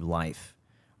you view life.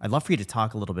 I'd love for you to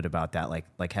talk a little bit about that,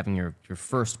 like having your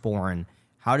firstborn.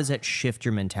 How does that shift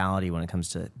your mentality when it comes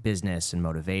to business and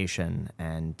motivation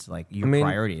and like your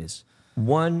priorities?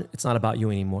 One, it's not about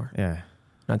you anymore. Yeah.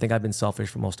 And I think I've been selfish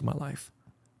for most of my life.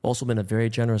 Also been a very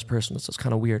generous person, so it's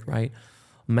kind of weird, right?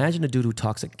 Imagine a dude who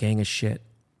talks a gang of shit.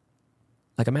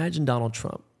 Like imagine Donald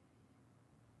Trump.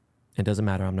 It doesn't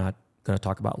matter. I'm not going to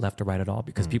talk about left or right at all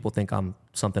because people think I'm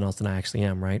something else than I actually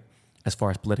am, right? As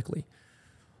far as politically.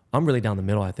 I'm really down the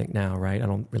middle, I think, now, right? I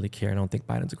don't really care. I don't think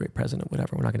Biden's a great president,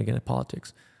 whatever. We're not going to get into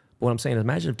politics. But what I'm saying is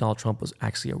imagine if Donald Trump was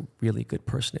actually a really good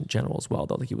person in general as well,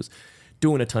 though. Like he was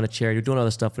doing a ton of charity, doing other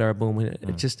stuff, whatever, boom.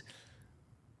 It just,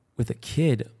 with a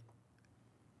kid,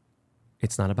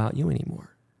 it's not about you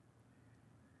anymore.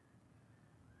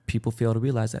 People fail to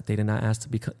realize that they did not ask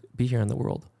to be here in the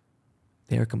world.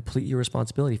 They are completely your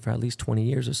responsibility for at least 20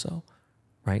 years or so,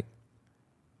 right?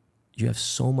 You have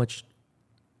so much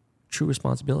true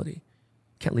responsibility.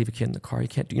 You can't leave a kid in the car. You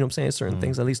can't do, you know what I'm saying? Certain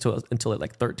things, at least until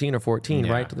like 13 or 14,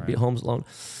 right? To be home alone.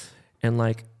 And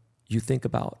like, you think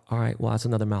about, all right, well, that's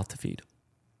another mouth to feed.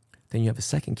 Then you have a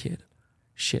second kid.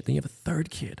 Shit, then you have a third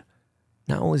kid.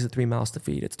 Not only is it 3 mouths to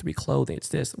feed, it's 3 clothing, it's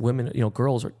this. Women,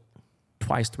 girls are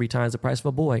 2-3 times the price of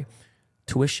a boy.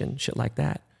 Tuition, shit like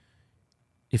that.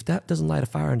 If that doesn't light a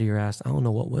fire under your ass, I don't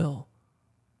know what will.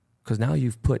 Because now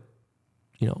you've put,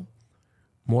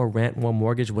 more rent, more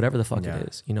mortgage, whatever the fuck it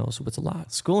is, so it's a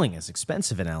lot. Schooling is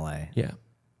expensive in LA. Yeah.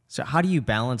 So how do you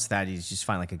balance that? You just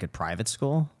find like a good private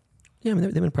school? Yeah, I mean,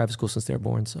 they've been in private school since they were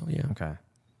born, so yeah. Okay.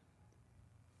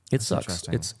 It sucks.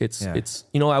 It's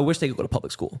I wish they could go to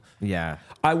public school. Yeah.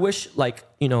 I wish I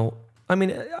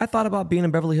thought about being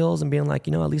in Beverly Hills and being like,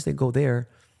 at least they go there.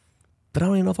 But I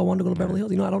don't even know if I want to go to Beverly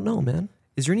Hills. I don't know, man.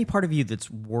 Is there any part of you that's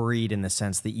worried in the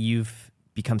sense that you've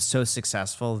become so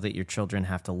successful that your children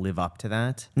have to live up to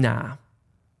that? Nah.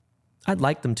 I'd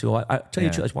like them to. I tell you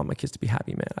the truth, I just want my kids to be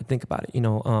happy, man. I think about it. I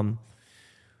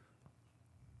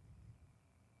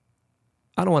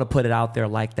don't want to put it out there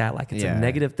like that, like it's a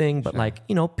negative thing, but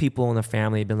people in the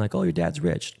family have been like, oh, your dad's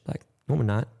rich. Like, no, we're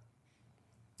not.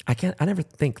 I never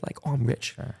think like, oh, I'm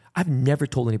rich. Sure. I've never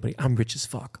told anybody I'm rich as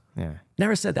fuck. Yeah.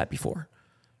 Never said that before.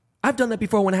 I've done that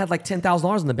before when I had like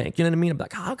 $10,000 in the bank. You know what I mean? I'm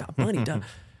like, oh, I got money done.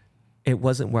 It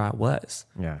wasn't where I was.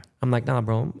 Yeah. I'm like, nah,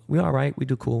 bro, we all right. We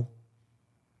do cool.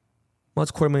 Well,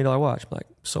 it's $250,000 watch. I'm like,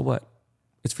 so what?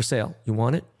 It's for sale. You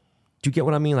want it? Do you get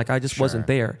what I mean? Like, I just wasn't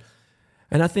there.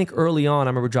 And I think early on, I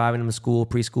remember driving them to school,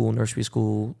 preschool, nursery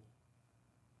school.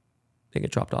 They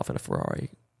get dropped off in a Ferrari,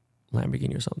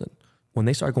 Lamborghini or something. When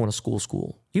they started going to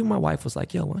school, even my wife was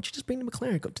like, yo, why don't you just bring the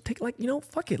McLaren? Go to take,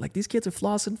 fuck it. Like, these kids are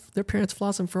flossing, their parents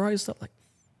flossing Ferrari and stuff. Like,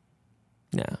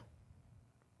 nah.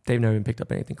 They've never even picked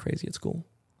up anything crazy at school.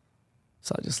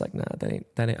 So I was just like, nah, that ain't,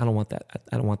 I don't want that.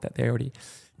 I don't want that. They already,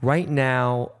 right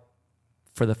now,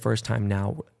 for the first time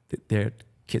now, their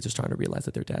kids are starting to realize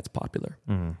that their dad's popular.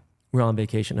 Mm-hmm. We're on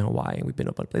vacation in Hawaii and we've been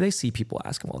up, they see people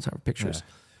ask them all the time for pictures.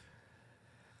 Yeah.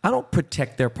 I don't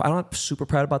protect I'm not super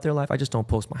proud about their life. I just don't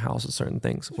post my house and certain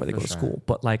things where they go to school.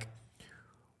 But like,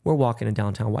 we're walking in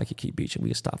downtown Waikiki Beach and we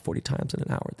get stopped 40 times in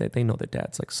an hour. They know their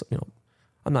dad's like,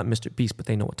 I'm not Mr. Beast, but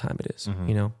they know what time it is,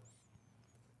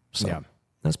 So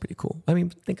that's pretty cool. I mean,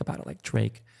 think about it, like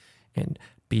Drake and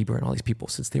Bieber and all these people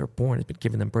since they were born have been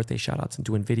giving them birthday shout outs and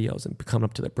doing videos and coming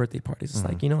up to their birthday parties. It's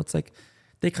like, it's like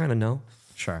they kind of know.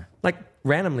 Sure. Like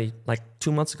randomly, like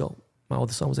 2 months ago, my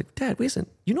oldest son was like, Dad, listen,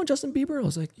 you know Justin Bieber? I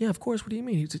was like, yeah, of course. What do you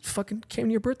mean? He fucking came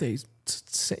to your birthday.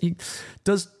 He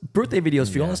does birthday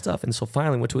videos for you, all that stuff. And so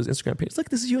finally went to his Instagram page. It's like,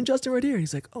 this is you and Justin right here.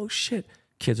 He's like, oh shit.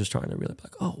 Kids are starting to really be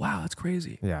like, oh wow, that's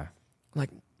crazy. Yeah. Like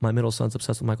my middle son's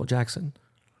obsessed with Michael Jackson.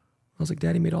 I was like,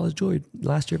 Daddy made all his joy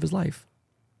last year of his life.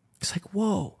 He's like,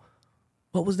 whoa,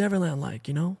 what was Neverland like?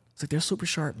 It's like, they're super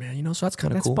sharp, man. So that's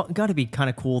kind of cool. That's got to be kind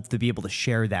of cool to be able to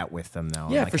share that with them, though.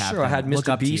 Yeah, like for sure. I had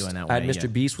Mr. Beast.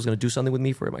 Mr. Beast was going to do something with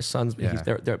me for my sons. Yeah.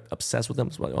 They're obsessed with them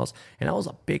as well. And that was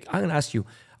I'm going to ask you,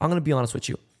 I'm going to be honest with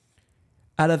you.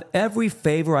 Out of every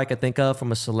favor I could think of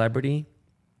from a celebrity,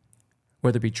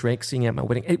 whether it be Drake singing at my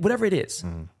wedding, whatever it is,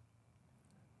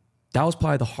 that was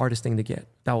probably the hardest thing to get.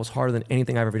 That was harder than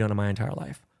anything I've ever done in my entire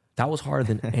life. That was harder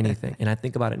than anything. And I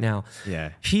think about it now.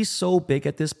 Yeah. He's so big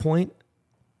at this point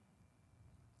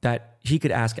that he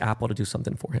could ask Apple to do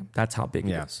something for him. That's how big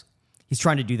he is. He's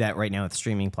trying to do that right now with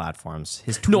streaming platforms.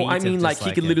 His tweets no, I mean like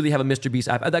he could literally have a Mr. Beast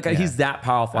app. That guy, he's that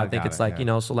powerful. I think it's like,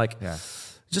 so like,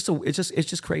 it's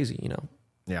just crazy,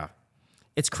 Yeah.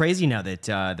 It's crazy now that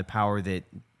the power that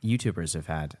YouTubers have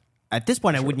had. At this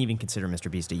point, I wouldn't even consider Mr.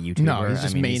 Beast a YouTuber. No, he's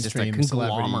just I mean, mainstream he's just a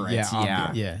celebrity. conglomerate.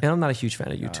 Yeah. Yeah. And I'm not a huge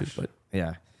fan of YouTube, but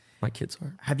Yeah. my kids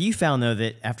are. Have you found, though,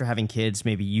 that after having kids,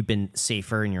 maybe you've been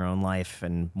safer in your own life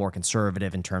and more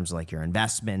conservative in terms of like your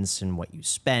investments and what you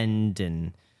spend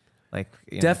and like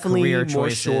Definitely career more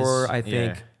choices? sure. I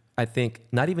think. Yeah. I think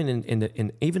not even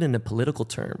even in the political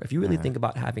term. If you really think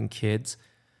about having kids,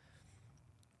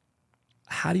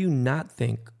 how do you not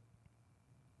think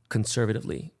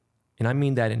conservatively? And I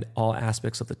mean that in all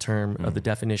aspects of the term of the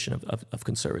definition of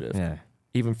conservative. Yeah.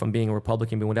 Even from being a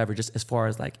Republican, being whatever, just as far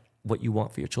as like what you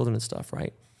want for your children and stuff,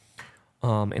 right?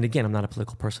 And again, I'm not a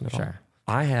political person at all. Sure.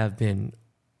 I have been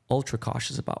ultra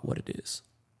cautious about what it is.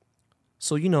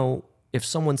 So, if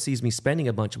someone sees me spending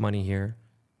a bunch of money here,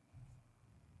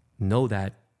 know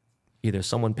that either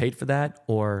someone paid for that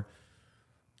or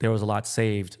there was a lot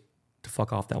saved to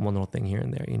fuck off that one little thing here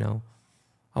and there,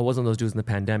 I was one of those dudes in the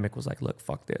pandemic was like, look,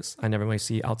 fuck this. I never want to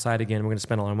see you outside again. We're going to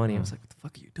spend all our money. I was like, what the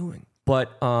fuck are you doing?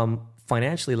 But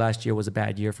financially, last year was a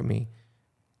bad year for me.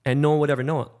 And no one would ever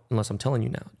know it unless I'm telling you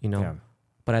now, Yeah.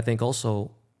 But I think also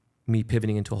me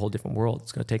pivoting into a whole different world,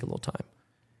 it's going to take a little time.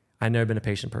 I've never been a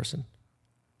patient person.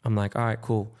 I'm like, all right,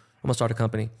 cool. I'm going to start a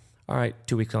company. All right,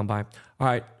 2 weeks gone by. All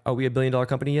right, are we $1 billion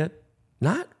company yet?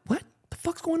 Not? What the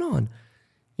fuck's going on?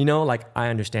 Like I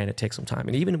understand it takes some time.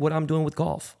 And even what I'm doing with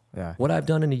golf, what I've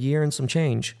done in a year and some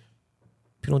change,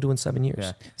 people don't do in 7 years.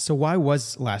 Yeah. So why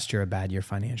was last year a bad year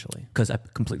financially? Because I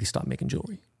completely stopped making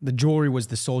jewelry. The jewelry was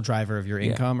the sole driver of your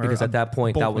income? Yeah, because or at that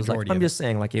point, bulk that was like, majority I'm of it? just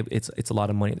saying, like, it's a lot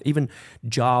of money. Even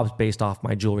jobs based off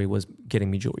my jewelry was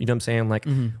getting me jewelry. You know what I'm saying? Like,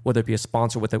 whether it be a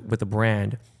sponsor with a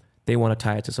brand, they want to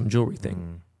tie it to some jewelry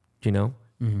thing,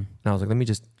 And I was like, let me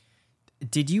just.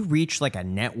 Did you reach like a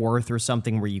net worth or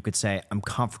something where you could say, I'm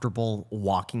comfortable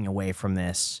walking away from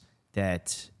this,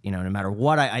 that, no matter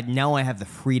what, I now I have the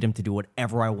freedom to do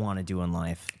whatever I want to do in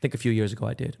life? I think a few years ago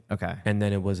I did. Okay. And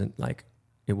then it wasn't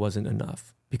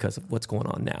enough because of what's going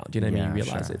on now. Do you know what I mean? You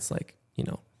realize sure. it's like,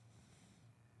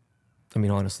 I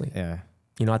mean, honestly. Yeah.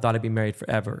 I thought I'd be married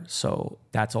forever. So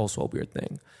that's also a weird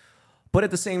thing. But at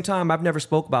the same time, I've never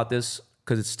spoke about this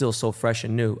because it's still so fresh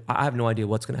and new. I have no idea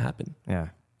what's going to happen. Yeah.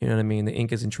 You know what I mean? The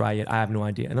ink isn't dry yet. I have no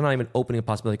idea. And I'm not even opening a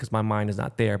possibility because my mind is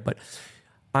not there. But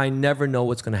I never know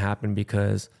what's going to happen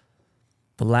because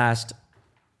the last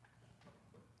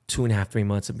 2.5, 3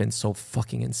 months have been so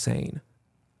fucking insane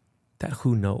that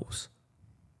who knows?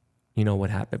 What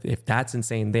happened. If that's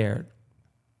insane there,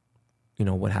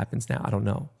 what happens now? I don't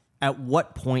know. At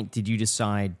what point did you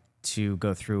decide to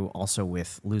go through also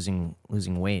with losing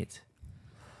weight?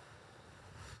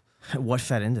 What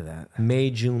fed into that? May,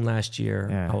 June last year,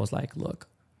 Yeah. I was like, look,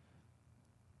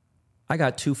 I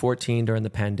got 214 during the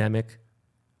pandemic,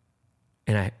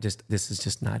 and this is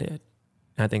just not it.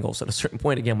 And I think also at a certain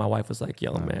point, again, my wife was like,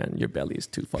 yo, man, your belly is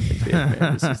too fucking big,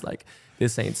 man. This is like,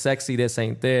 this ain't sexy, this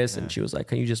ain't this. And she was like,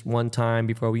 can you just one time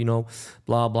before we,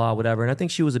 blah, blah, whatever. And I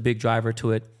think she was a big driver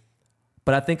to it.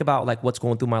 But I think about like what's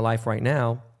going through my life right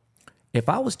now. If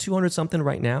I was 200 something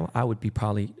right now, I would be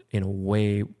probably in a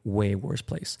way, way worse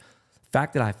place. The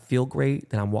fact that I feel great,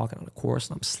 that I'm walking on a course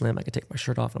and I'm slim, I can take my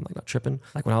shirt off and I'm like not tripping.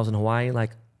 Like when I was in Hawaii,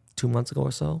 like 2 months ago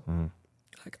or so,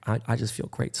 like I just feel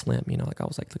great slim, like I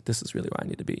was like, look, this is really where I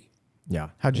need to be. Yeah.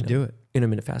 How'd you do it?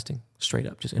 Intermittent fasting, straight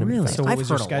up, just intermittent fasting. So what I've was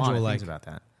your heard a lot schedule of like? things about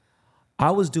that. I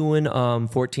was doing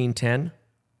 14-10.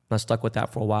 I stuck with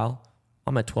that for a while.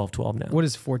 I'm at 12-12 now. What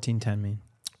does 14-10 mean?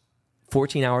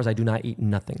 14 hours, I do not eat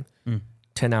nothing.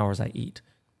 10 hours, I eat.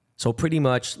 So pretty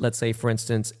much, let's say, for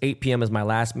instance, 8 p.m. is my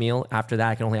last meal. After that,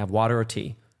 I can only have water or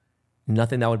tea.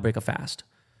 Nothing that would break a fast.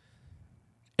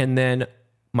 And then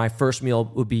my first meal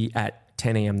would be at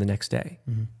 10 a.m. the next day.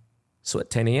 So at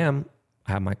 10 a.m.,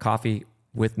 I have my coffee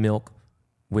with milk,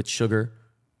 with sugar,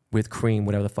 with cream,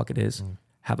 whatever the fuck it is.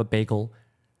 Have a bagel,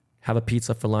 have a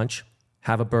pizza for lunch,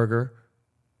 have a burger,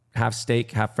 have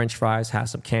steak, have French fries, have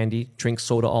some candy, drink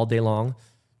soda all day long.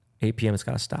 8 p.m. it's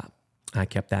got to stop. I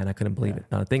kept that and I couldn't believe it.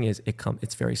 Now the thing is,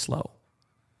 it's very slow.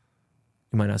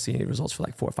 You might not see any results for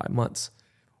like 4 or 5 months.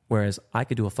 Whereas I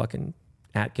could do a fucking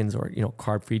Atkins or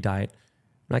carb-free diet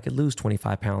and I could lose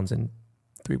 25 pounds in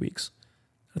 3 weeks.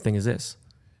 The thing is this: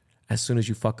 as soon as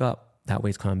you fuck up, that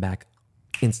weight's coming back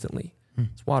instantly.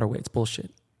 It's water weight. It's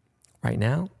bullshit. Right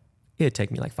now, it'd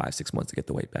take me like 5-6 months to get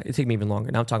the weight back. It'd take me even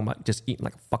longer. Now I'm talking about just eating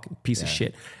like a fucking piece of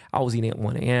shit. I was eating at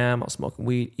 1 a.m. I was smoking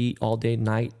weed, eat all day,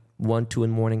 night, 1, 2 in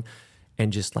the morning,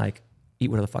 and just like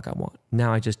eat whatever the fuck I want.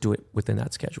 Now I just do it within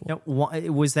that schedule. Now,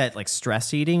 was that like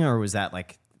stress eating, or was that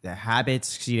like the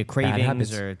habits, cravings,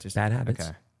 habits. or just Bad habits.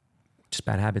 Okay. just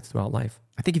bad habits throughout life.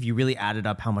 I think if you really added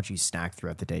up how much you snack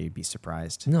throughout the day, you'd be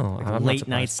surprised. No, Like I'm not late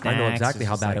night surprised. snacks. I know exactly it's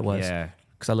how just bad like, it was. Yeah,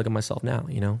 Because I look at myself now,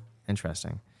 you know?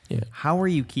 interesting. Yeah. How are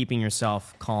you keeping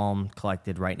yourself calm,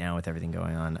 collected right now with everything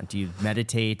going on? Do you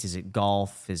meditate? Is it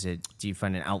golf? Do you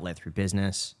find an outlet through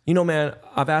business? You know, man,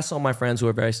 I've asked some of my friends who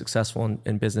are very successful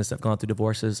in business that have gone through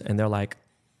divorces, and they're like,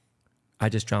 I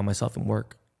just drown myself in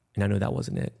work. And I knew that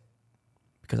wasn't it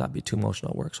because I'd be too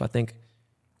emotional at work. So I think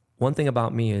one thing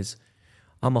about me is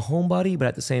I'm a homebody, but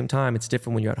at the same time, it's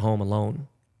different when you're at home alone,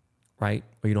 right?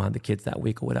 Or you don't have the kids that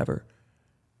week or whatever.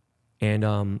 And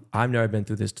I've never been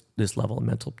through this level of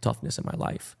mental toughness in my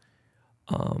life.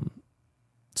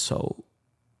 So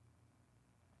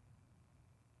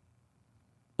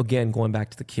again, going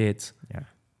back to the kids, Yeah.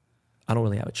 I don't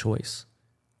really have a choice,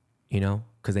 you know,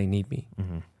 because they need me.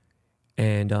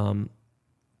 And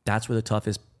that's where the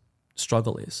toughest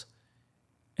struggle is.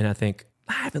 And I think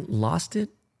I haven't lost it.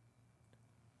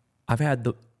 I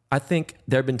think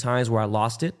there have been times where I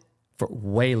lost it for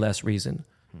way less reason.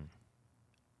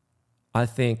 I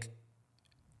think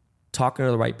talking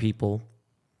to the right people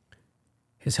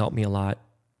has helped me a lot,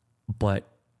 but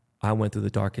I went through the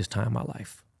darkest time of my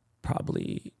life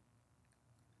probably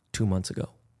 2 months ago.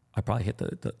 I probably hit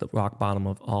the rock bottom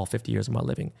of all 50 years of my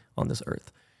living on this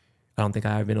earth. I don't think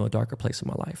I've ever been in a darker place in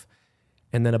my life.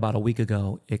 And then about a week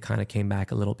ago, it kind of came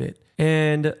back a little bit.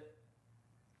 And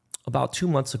about 2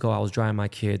 months ago, I was driving my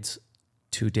kids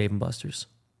to Dave & Buster's.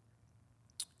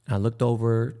 And I looked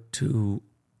over to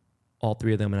all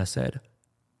three of them and I said,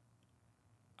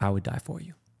 I would die for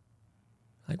you.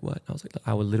 Like what? I was like,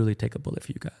 I would literally take a bullet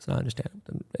for you guys. And I understand.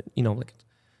 And, you know, like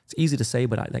it's easy to say,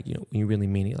 but I like, you know, when you really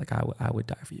mean it, like I would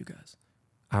die for you guys.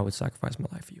 I would sacrifice my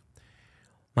life for you.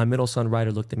 My middle son,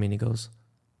 Ryder, looked at me and he goes,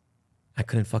 I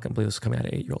couldn't fucking believe this was coming out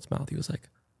of an 8-year-old's mouth. He was like,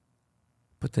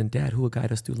 but then Dad, who would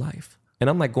guide us through life? And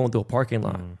I'm like going through a parking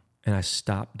lot and I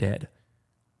stopped dead.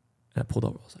 And I pulled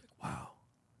over. I was like, wow.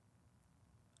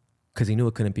 Because he knew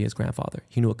it couldn't be his grandfather.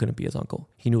 He knew it couldn't be his uncle.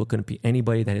 He knew it couldn't be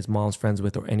anybody that his mom's friends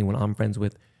with or anyone I'm friends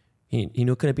with. He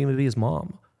knew it couldn't even be his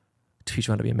mom to teach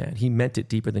him how to be a man. He meant it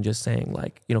deeper than just saying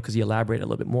like, you know, because he elaborated a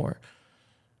little bit more.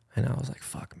 And I was like,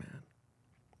 fuck, man.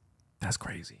 That's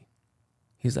crazy.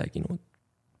 He's like, you know,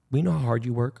 we know how hard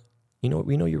you work. You know,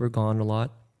 we know you were gone a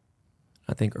lot.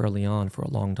 I think early on for a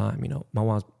long time, you know, my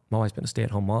wife's been a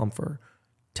stay-at-home mom for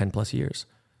 10 plus years.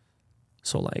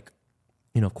 So like,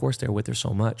 you know, of course they're with her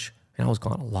so much. And I was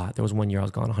gone a lot. There was 1 year I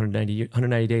was gone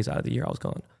 190 days out of the year I was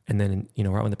gone. And then, you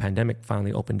know, right when the pandemic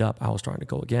finally opened up, I was starting to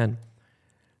go again.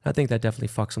 I think that definitely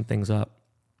fucked some things up.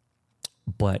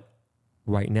 But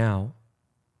right now,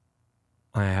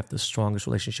 I have the strongest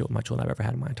relationship with my children I've ever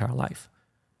had in my entire life.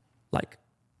 Like,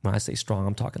 when I say strong,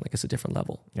 I'm talking like it's a different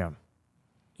level. Yeah.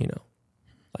 You know,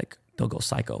 like they'll go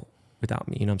psycho without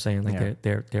me. You know what I'm saying? Like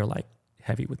they're like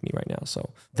heavy with me right now.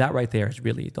 So that right there is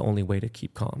really the only way to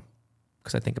keep calm.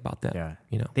 Because I think about that. Yeah.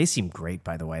 You know, They seem great,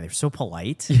 by the way. They're so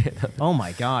polite. Oh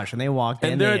my gosh. And they walked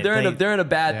in. and they're in a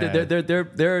bad.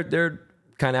 They're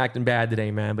kind of acting bad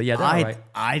today, man. But yeah, they're all right.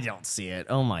 I don't see it.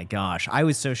 Oh my gosh. I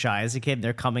was so shy as a kid.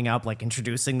 They're coming up, like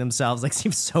introducing themselves, like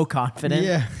seem so confident.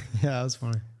 Yeah, that was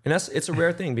funny. And it's a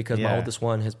rare thing because my Yeah. oldest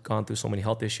one has gone through so many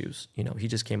health issues. You know, he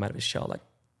just came out of his shell like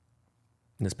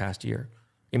in this past year.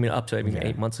 I mean, up to even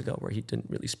 8 months ago where he didn't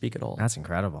really speak at all. That's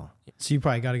incredible. So you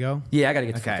probably got to go. Yeah, I got to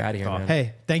get the fuck Okay, out of here, cool. man.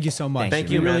 Hey, thank you so much. Thank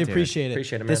We you, really man, dude. appreciate it.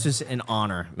 Appreciate it, man. This was an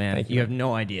honor, man. Thank you, You man. have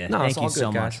no idea. No, Thank it's all you good,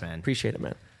 so guys. much, man. Appreciate it,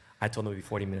 man. I told him it'd be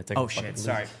 40 minutes. I Oh can fucking shit. lose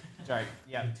Sorry. it. Sorry.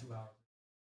 Yeah. 2 hours.